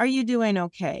 are you doing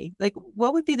okay? Like,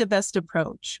 what would be the best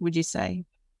approach, would you say?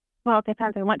 Well, it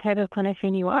depends on what type of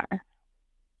clinician you are.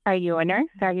 Are you a nurse?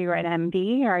 Are you an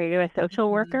MD? Are you a social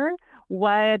worker?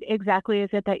 What exactly is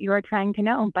it that you are trying to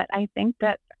know? But I think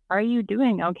that are you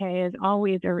doing okay is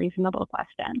always a reasonable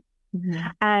question. Mm-hmm.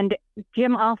 And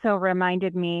Jim also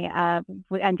reminded me of,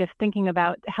 and just thinking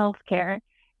about healthcare,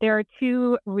 there are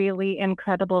 2 really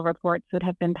incredible reports that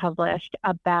have been published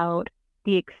about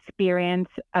the experience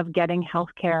of getting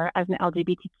healthcare as an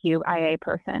LGBTQIA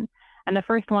person. And the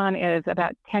first one is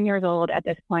about 10 years old at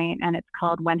this point, and it's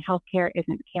called When Healthcare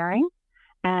Isn't Caring.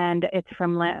 And it's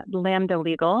from Lambda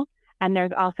Legal. And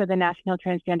there's also the National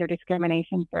Transgender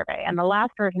Discrimination Survey. And the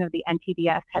last version of the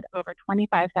NTDS had over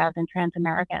 25,000 trans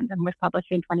Americans and was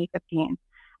published in 2015.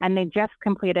 And they just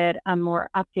completed a more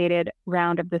updated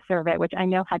round of the survey, which I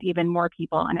know had even more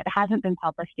people, and it hasn't been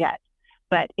published yet.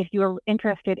 But if you're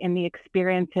interested in the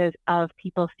experiences of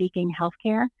people seeking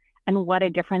healthcare and what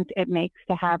a difference it makes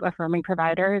to have affirming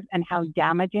providers and how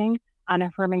damaging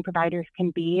unaffirming providers can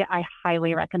be, I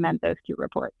highly recommend those 2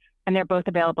 reports. And they're both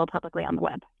available publicly on the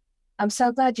web. I'm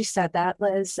so glad you said that,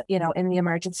 Liz. In the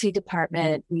emergency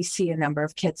department, we see a number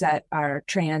of kids that are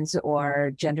trans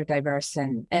or gender diverse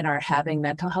and are having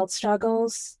mental health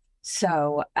struggles.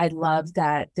 So I love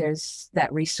that there's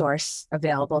that resource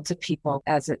available to people,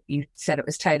 you said it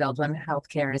was titled When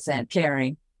Healthcare Isn't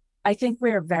Caring. I think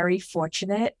we're very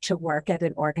fortunate to work at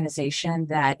an organization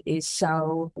that is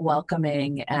so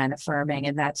welcoming and affirming.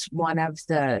 And that's one of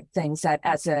the things that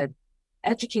as a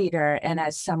educator and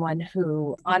as someone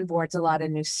who onboards a lot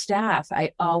of new staff,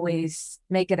 I always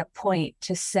make it a point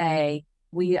to say,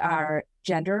 we are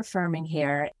gender affirming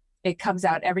here. It comes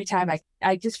out every time.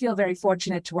 I just feel very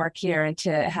fortunate to work here and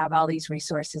to have all these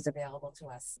resources available to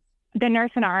us. The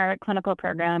nurse in our clinical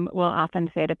program will often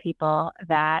say to people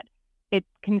that it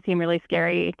can seem really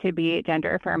scary to be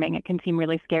gender affirming. It can seem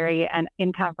really scary and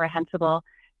incomprehensible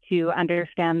to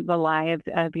understand the lives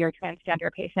of your transgender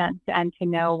patients and to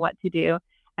know what to do.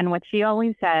 And what she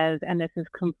always says, and this is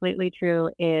completely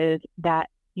true, is that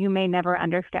you may never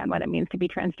understand what it means to be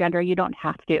transgender. You don't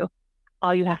have to.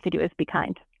 All you have to do is be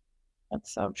kind.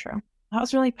 That's so true. That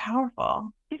was really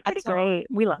powerful. She's pretty great.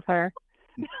 We love her.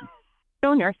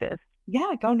 Go nurses.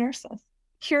 Yeah, go nurses.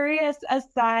 Curious,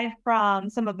 aside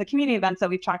from some of the community events that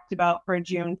we've talked about for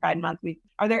June Pride Month,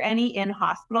 are there any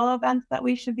in-hospital events that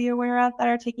we should be aware of that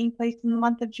are taking place in the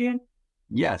month of June?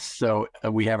 Yes. So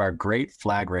we have our great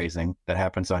flag raising that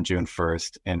happens on June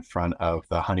 1st in front of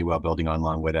the Honeywell building on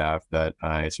Longwood Ave. That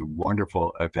is a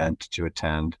wonderful event to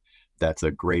attend. That's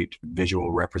a great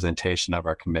visual representation of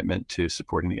our commitment to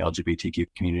supporting the LGBTQ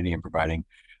community and providing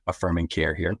affirming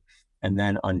care here. And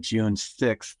then on June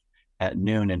 6th at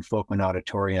noon in Folkman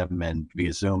Auditorium and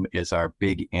via Zoom is our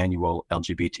big annual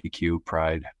LGBTQ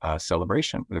Pride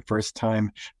celebration. For the first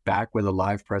time back with a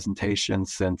live presentation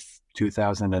since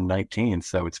 2019.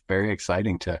 So it's very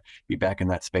exciting to be back in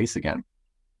that space again.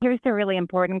 Here's the really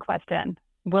important question.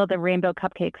 Will the rainbow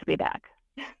cupcakes be back?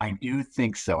 I do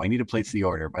think so. I need to place the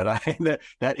order, but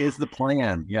that is the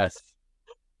plan. Yes.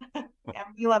 Yeah,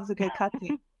 he loves a good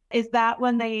cupcake. Is that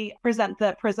when they present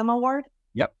the PRISM Award?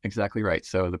 Yep, exactly right.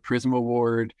 So the PRISM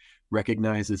Award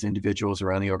recognizes individuals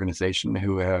around the organization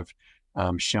who have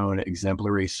shown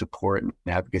exemplary support and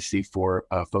advocacy for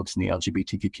folks in the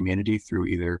LGBTQ community through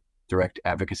either direct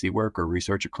advocacy work or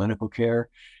research or clinical care.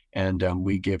 And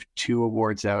we give 2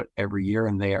 awards out every year,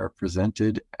 and they are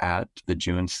presented at the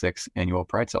June 6th annual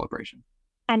Pride celebration.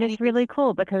 And it's really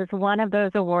cool because one of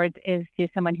those awards is to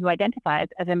someone who identifies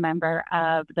as a member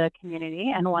of the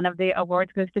community, and one of the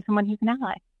awards goes to someone who's an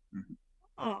ally. Mm-hmm.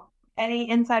 Oh, any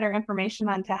insider information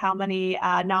onto how many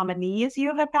nominees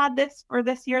you have had for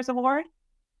this year's award?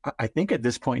 I think at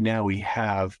this point now we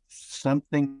have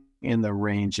something in the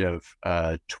range of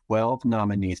 12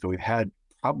 nominees, but we've had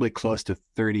probably close to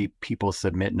 30 people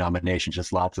submit nominations.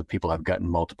 Just lots of people have gotten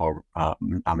multiple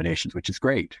nominations, which is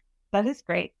great. That is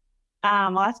great.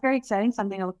 Well, that's very exciting.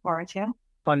 Something to look forward to.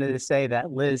 Wanted to say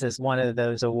that Liz is one of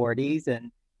those awardees,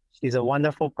 and she's a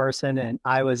wonderful person. And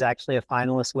I was actually a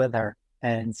finalist with her.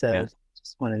 And so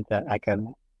just wanted to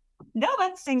echo. No,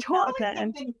 that's totally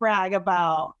something to brag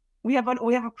about. We have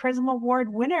a PRISM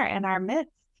Award winner in our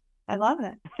midst. I love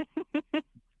it.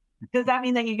 Does that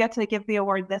mean that you get to give the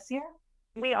award this year?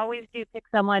 We always do pick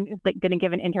someone who's going to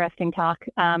give an interesting talk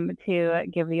to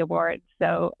give the award.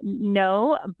 So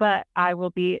no, but I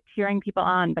will be cheering people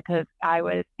on because I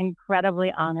was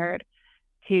incredibly honored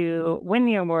to win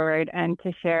the award and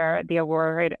to share the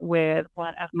award with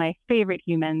one of my favorite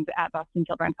humans at Boston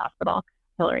Children's Hospital,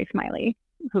 Hillary Smiley,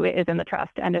 who is in the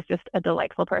trust and is just a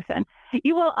delightful person.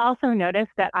 You will also notice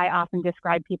that I often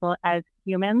describe people as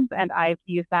humans, and I've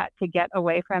used that to get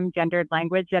away from gendered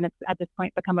language, and it's at this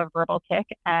point become a verbal tick,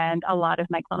 and a lot of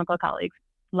my clinical colleagues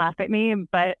laugh at me,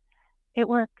 but it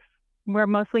works. We're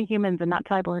mostly humans and not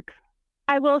cyborgs.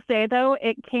 I will say, though,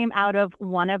 it came out of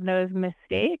one of those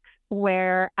mistakes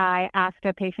where I asked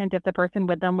a patient if the person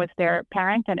with them was their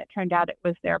parent, and it turned out it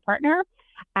was their partner.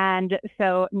 And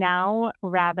so now,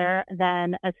 rather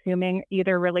than assuming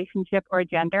either relationship or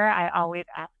gender, I always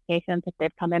ask patients if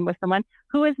they've come in with someone,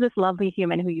 who is this lovely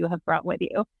human who you have brought with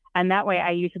you? And that way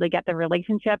I usually get the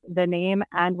relationship, the name,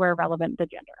 and where relevant, the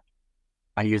gender.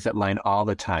 I use that line all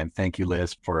the time. Thank you,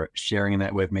 Liz, for sharing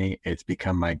that with me. It's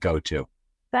become my go-to.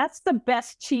 That's the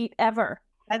best cheat ever.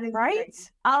 Right?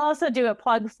 I'll also do a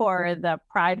plug for the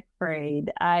Pride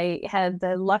Parade. I had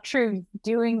the luxury of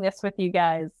doing this with you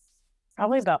guys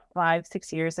probably about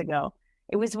 5-6 years ago.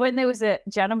 It was when there was a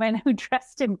gentleman who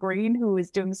dressed in green who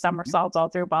was doing somersaults all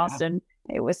through Boston.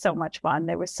 Yeah. It was so much fun.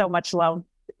 There was so much love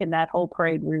in that whole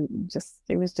parade route.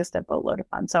 It was just a boatload of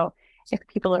fun. So if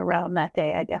people are around that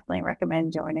day, I definitely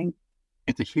recommend joining.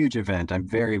 It's a huge event. I'm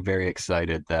very, very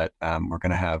excited that we're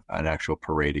going to have an actual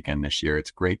parade again this year.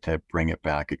 It's great to bring it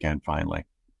back again, finally.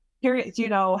 Curious, do you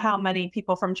know how many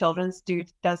people from Children's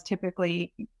does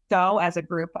typically go as a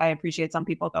group? I appreciate some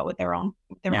people go with their own.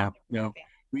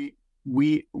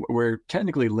 We're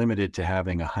technically limited to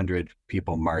having 100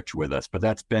 people march with us, but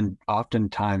that's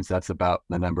about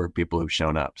the number of people who've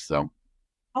shown up. So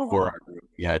for our group,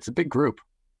 it's a big group.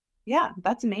 Yeah,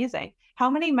 that's amazing. How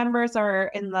many members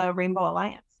are in the Rainbow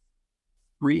Alliance?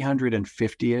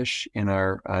 350-ish in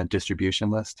our distribution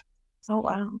list. Oh,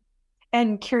 wow.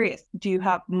 And curious, do you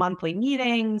have monthly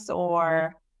meetings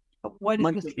or what?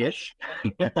 Monthly-ish.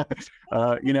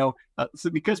 So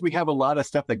because we have a lot of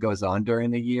stuff that goes on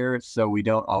during the year, so we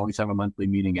don't always have a monthly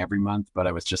meeting every month. But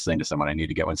I was just saying to someone, I need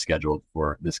to get one scheduled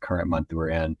for this current month that we're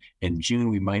in. In June,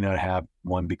 we might not have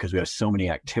one because we have so many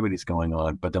activities going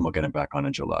on, but then we'll get it back on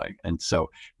in July. And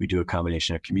so we do a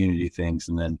combination of community things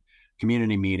and then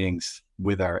community meetings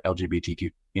with our LGBTQ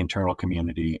internal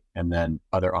community, and then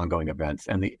other ongoing events.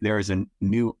 And there is a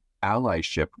new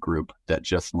allyship group that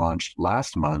just launched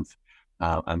last month.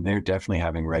 And they're definitely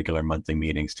having regular monthly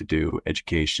meetings to do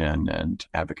education and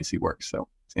advocacy work. So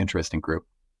it's an interesting group.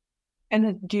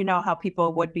 And do you know how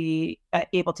people would be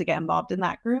able to get involved in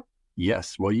that group?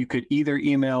 Yes. Well, you could either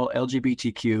email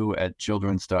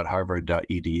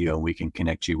lgbtq@childrens.harvard.edu, and we can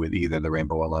connect you with either the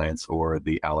Rainbow Alliance or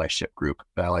the allyship group.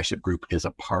 The allyship group is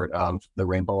a part of the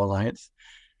Rainbow Alliance.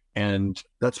 And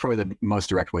that's probably the most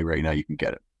direct way right now you can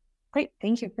get it. Great.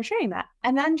 Thank you for sharing that.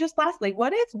 And then just lastly,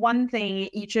 what is one thing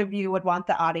each of you would want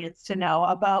the audience to know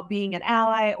about being an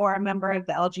ally or a member of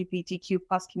the LGBTQ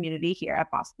plus community here at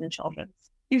Boston Children's?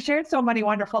 You've shared so many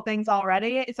wonderful things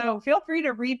already, so feel free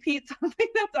to repeat something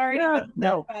that's already been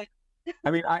no. said.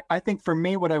 I mean, I think for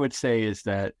me, what I would say is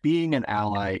that being an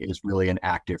ally is really an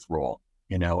active role,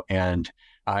 and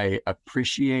I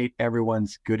appreciate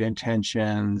everyone's good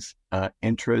intentions,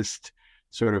 interest,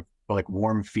 sort of like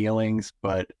warm feelings,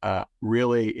 but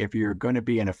really, if you're going to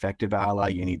be an effective ally,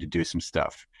 you need to do some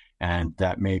stuff. And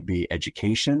that may be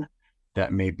education,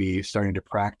 that may be starting to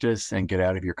practice and get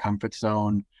out of your comfort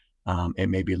zone. It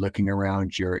may be looking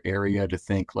around your area to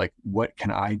think like, what can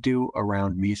I do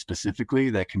around me specifically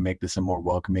that can make this a more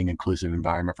welcoming, inclusive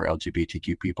environment for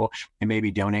LGBTQ people? It may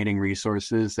be donating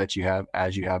resources that you have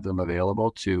as you have them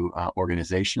available to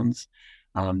organizations.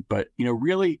 But,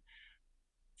 really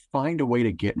find a way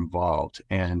to get involved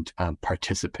and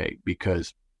participate,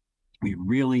 because we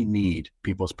really need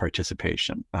people's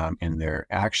participation in their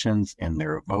actions, in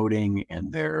their voting,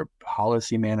 in their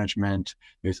policy management.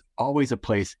 There's always a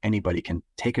place anybody can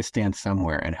take a stand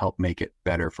somewhere and help make it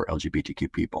better for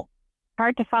LGBTQ people.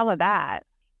 Hard to follow that.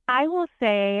 I will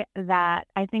say that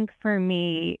I think for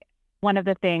me, one of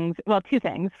the things, well, two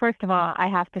things. First of all, I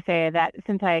have to say that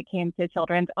since I came to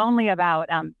Children's only about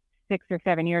 6 or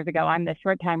 7 years ago, I'm the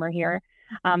short timer here.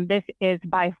 This is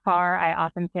by far, I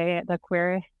often say, the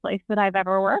queerest place that I've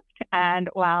ever worked. And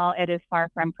while it is far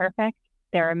from perfect,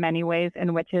 there are many ways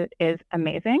in which it is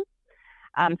amazing.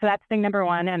 So that's thing number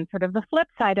one. And sort of the flip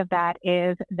side of that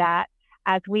is that,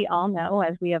 as we all know,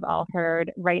 as we have all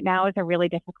heard, right now is a really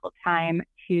difficult time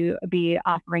to be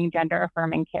offering gender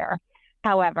affirming care.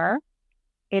 However,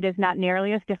 it is not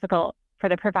nearly as difficult for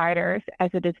the providers as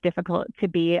it is difficult to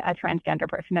be a transgender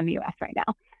person in the US right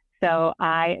now. So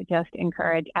I just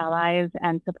encourage allies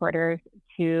and supporters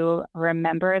to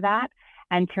remember that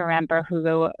and to remember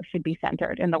who should be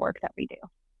centered in the work that we do.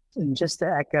 And just to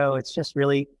echo, it's just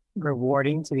really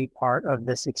rewarding to be part of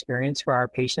this experience for our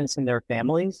patients and their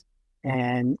families.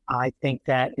 And I think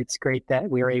that it's great that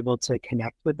we are able to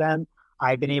connect with them.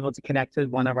 I've been able to connect with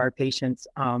one of our patients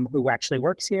who actually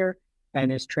works here and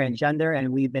is transgender,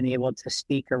 and we've been able to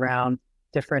speak around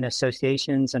different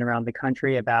associations and around the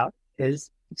country about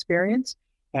his experience,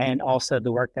 and also the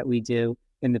work that we do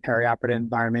in the perioperative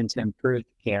environment to improve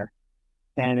care.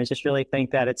 And I just really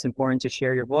think that it's important to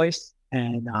share your voice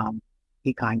and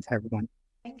be kind to everyone.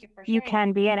 Thank you for You sharing.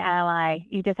 can be an ally.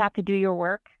 You just have to do your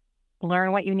work,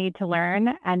 learn what you need to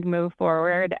learn, and move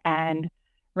forward, and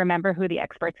remember who the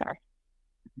experts are.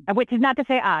 Which is not to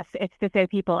say us, it's to say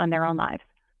people in their own lives.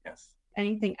 Yes.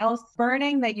 Anything else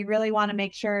burning that you really want to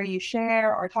make sure you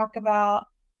share or talk about?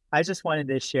 I just wanted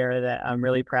to share that I'm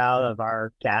really proud of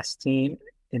our GAS team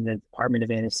in the Department of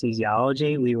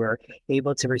Anesthesiology. We were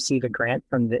able to receive a grant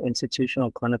from the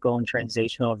Institutional Clinical and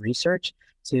Translational Research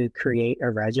to create a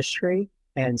registry.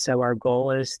 And so our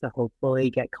goal is to hopefully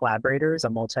get collaborators, a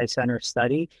multi-center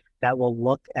study that will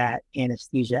look at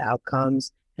anesthesia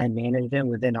outcomes and management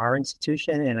within our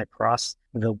institution and across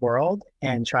the world,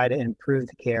 and try to improve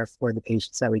the care for the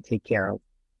patients that we take care of.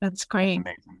 That's great.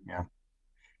 Amazing. Yeah.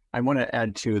 I want to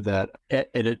add to that at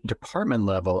a department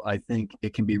level, I think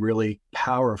it can be really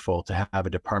powerful to have a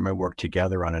department work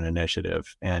together on an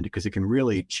initiative, and because it can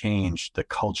really change the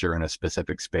culture in a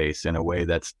specific space in a way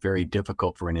that's very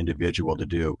difficult for an individual to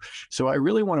do. So I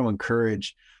really want to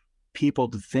encourage people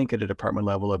to think at a department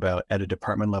level about, at a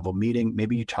department level meeting,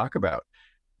 maybe you talk about,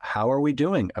 how are we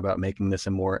doing about making this a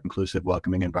more inclusive,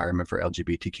 welcoming environment for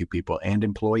LGBTQ people and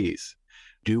employees?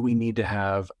 Do we need to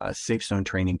have a safe zone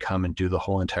training come and do the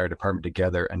whole entire department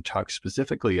together and talk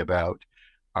specifically about,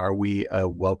 are we a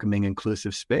welcoming,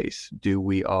 inclusive space? Do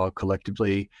we all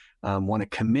collectively want to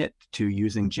commit to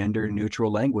using gender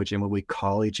neutral language? And when we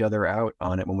call each other out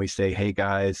on it, when we say, hey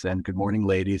guys, and good morning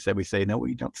ladies, that we say, no,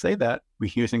 we don't say that.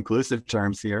 We use inclusive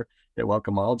terms here that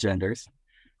welcome all genders.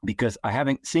 Because I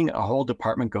haven't seen a whole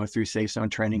department go through safe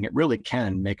zone training. It really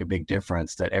can make a big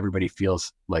difference that everybody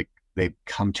feels like they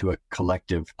come to a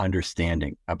collective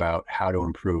understanding about how to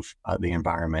improve the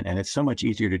environment. And it's so much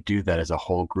easier to do that as a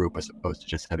whole group as opposed to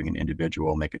just having an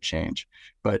individual make a change.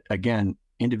 But again,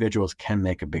 individuals can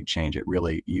make a big change. It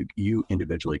really, you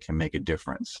individually can make a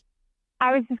difference.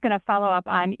 I was just going to follow up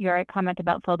on your comment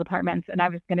about full departments. And I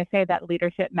was going to say that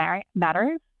leadership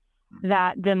matters,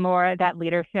 that the more that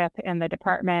leadership in the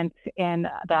department, in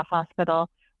the hospital,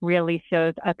 really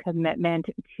shows a commitment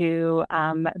to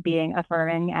being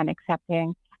affirming and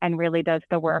accepting and really does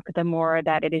the work, the more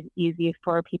that it is easy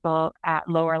for people at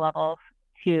lower levels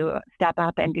to step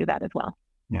up and do that as well.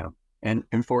 Yeah. And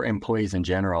for employees in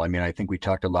general, I mean, I think we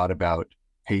talked a lot about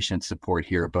patient support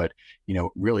here, but,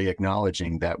 really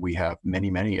acknowledging that we have many,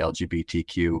 many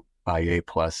LGBTQIA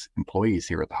plus employees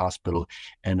here at the hospital.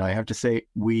 And I have to say,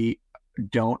 we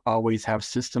don't always have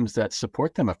systems that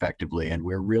support them effectively. And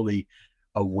we're really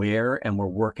aware and we're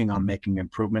working on making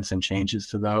improvements and changes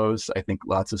to those. I think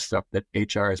lots of stuff that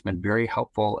HR has been very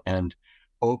helpful and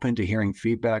open to hearing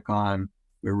feedback on.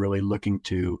 We're really looking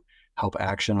to help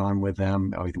action on with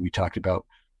them. We talked about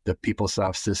the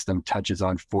PeopleSoft system touches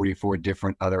on 44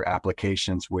 different other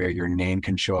applications where your name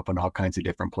can show up in all kinds of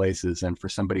different places. And for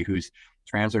somebody who's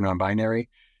trans or non-binary,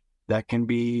 that can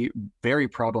be very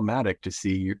problematic to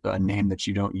see a name that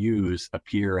you don't use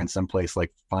appear in some place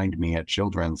like Find Me at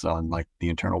Children's on like the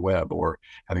internal web, or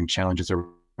having challenges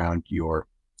around your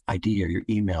ID or your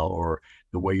email or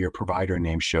the way your provider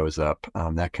name shows up.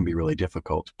 That can be really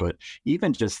difficult. But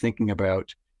even just thinking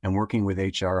about and working with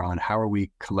HR on how are we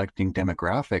collecting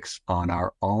demographics on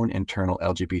our own internal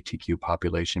LGBTQ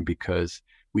population, because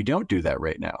we don't do that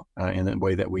right now in the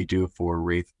way that we do for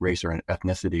race or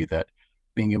ethnicity, that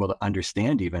being able to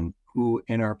understand even who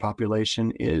in our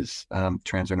population is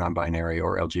trans or non-binary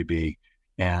or LGB.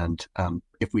 And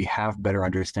if we have better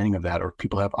understanding of that, or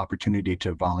people have opportunity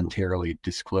to voluntarily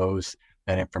disclose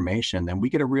that information, then we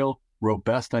get a real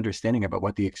robust understanding about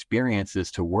what the experience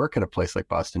is to work at a place like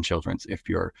Boston Children's if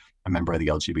you're a member of the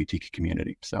LGBTQ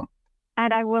community. So,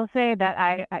 and I will say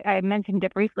that I mentioned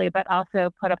it briefly, but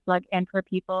also put a plug in for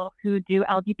people who do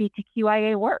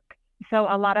LGBTQIA work. So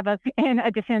a lot of us, in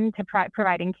addition to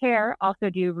providing care, also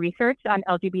do research on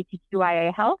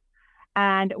LGBTQIA health.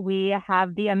 And we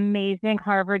have the amazing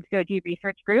Harvard SOGI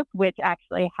research group, which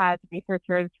actually has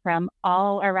researchers from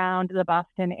all around the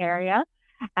Boston area.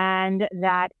 And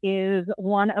that is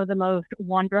one of the most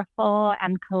wonderful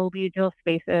and collegial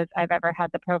spaces I've ever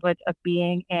had the privilege of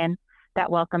being in, that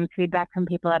welcomes feedback from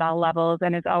people at all levels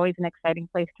and is always an exciting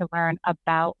place to learn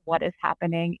about what is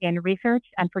happening in research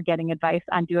and for getting advice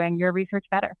on doing your research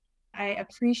better. I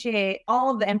appreciate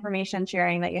all of the information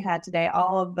sharing that you had today,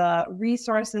 all of the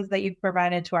resources that you've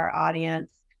provided to our audience,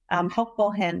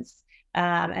 helpful hints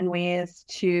and ways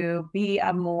to be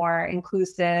a more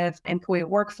inclusive employee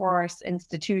workforce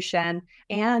institution,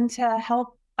 and to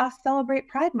help us celebrate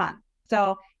Pride Month.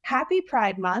 So happy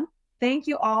Pride Month. Thank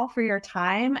you all for your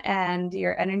time and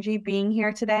your energy being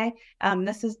here today.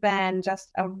 This has been just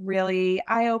a really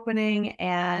eye-opening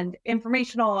and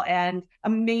informational and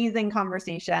amazing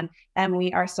conversation. And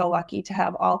we are so lucky to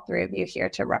have all three of you here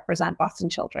to represent Boston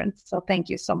Children's. So thank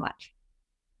you so much.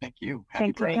 Thank you.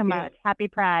 Thank you so much. Happy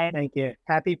Pride. Thank you.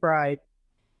 Happy Pride.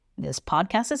 This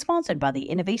podcast is sponsored by the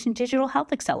Innovation Digital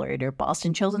Health Accelerator,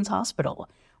 Boston Children's Hospital,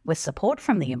 with support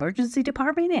from the Emergency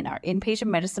Department and our inpatient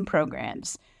medicine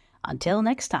programs. Until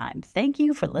next time, thank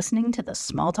you for listening to the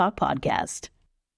Small Talk Podcast.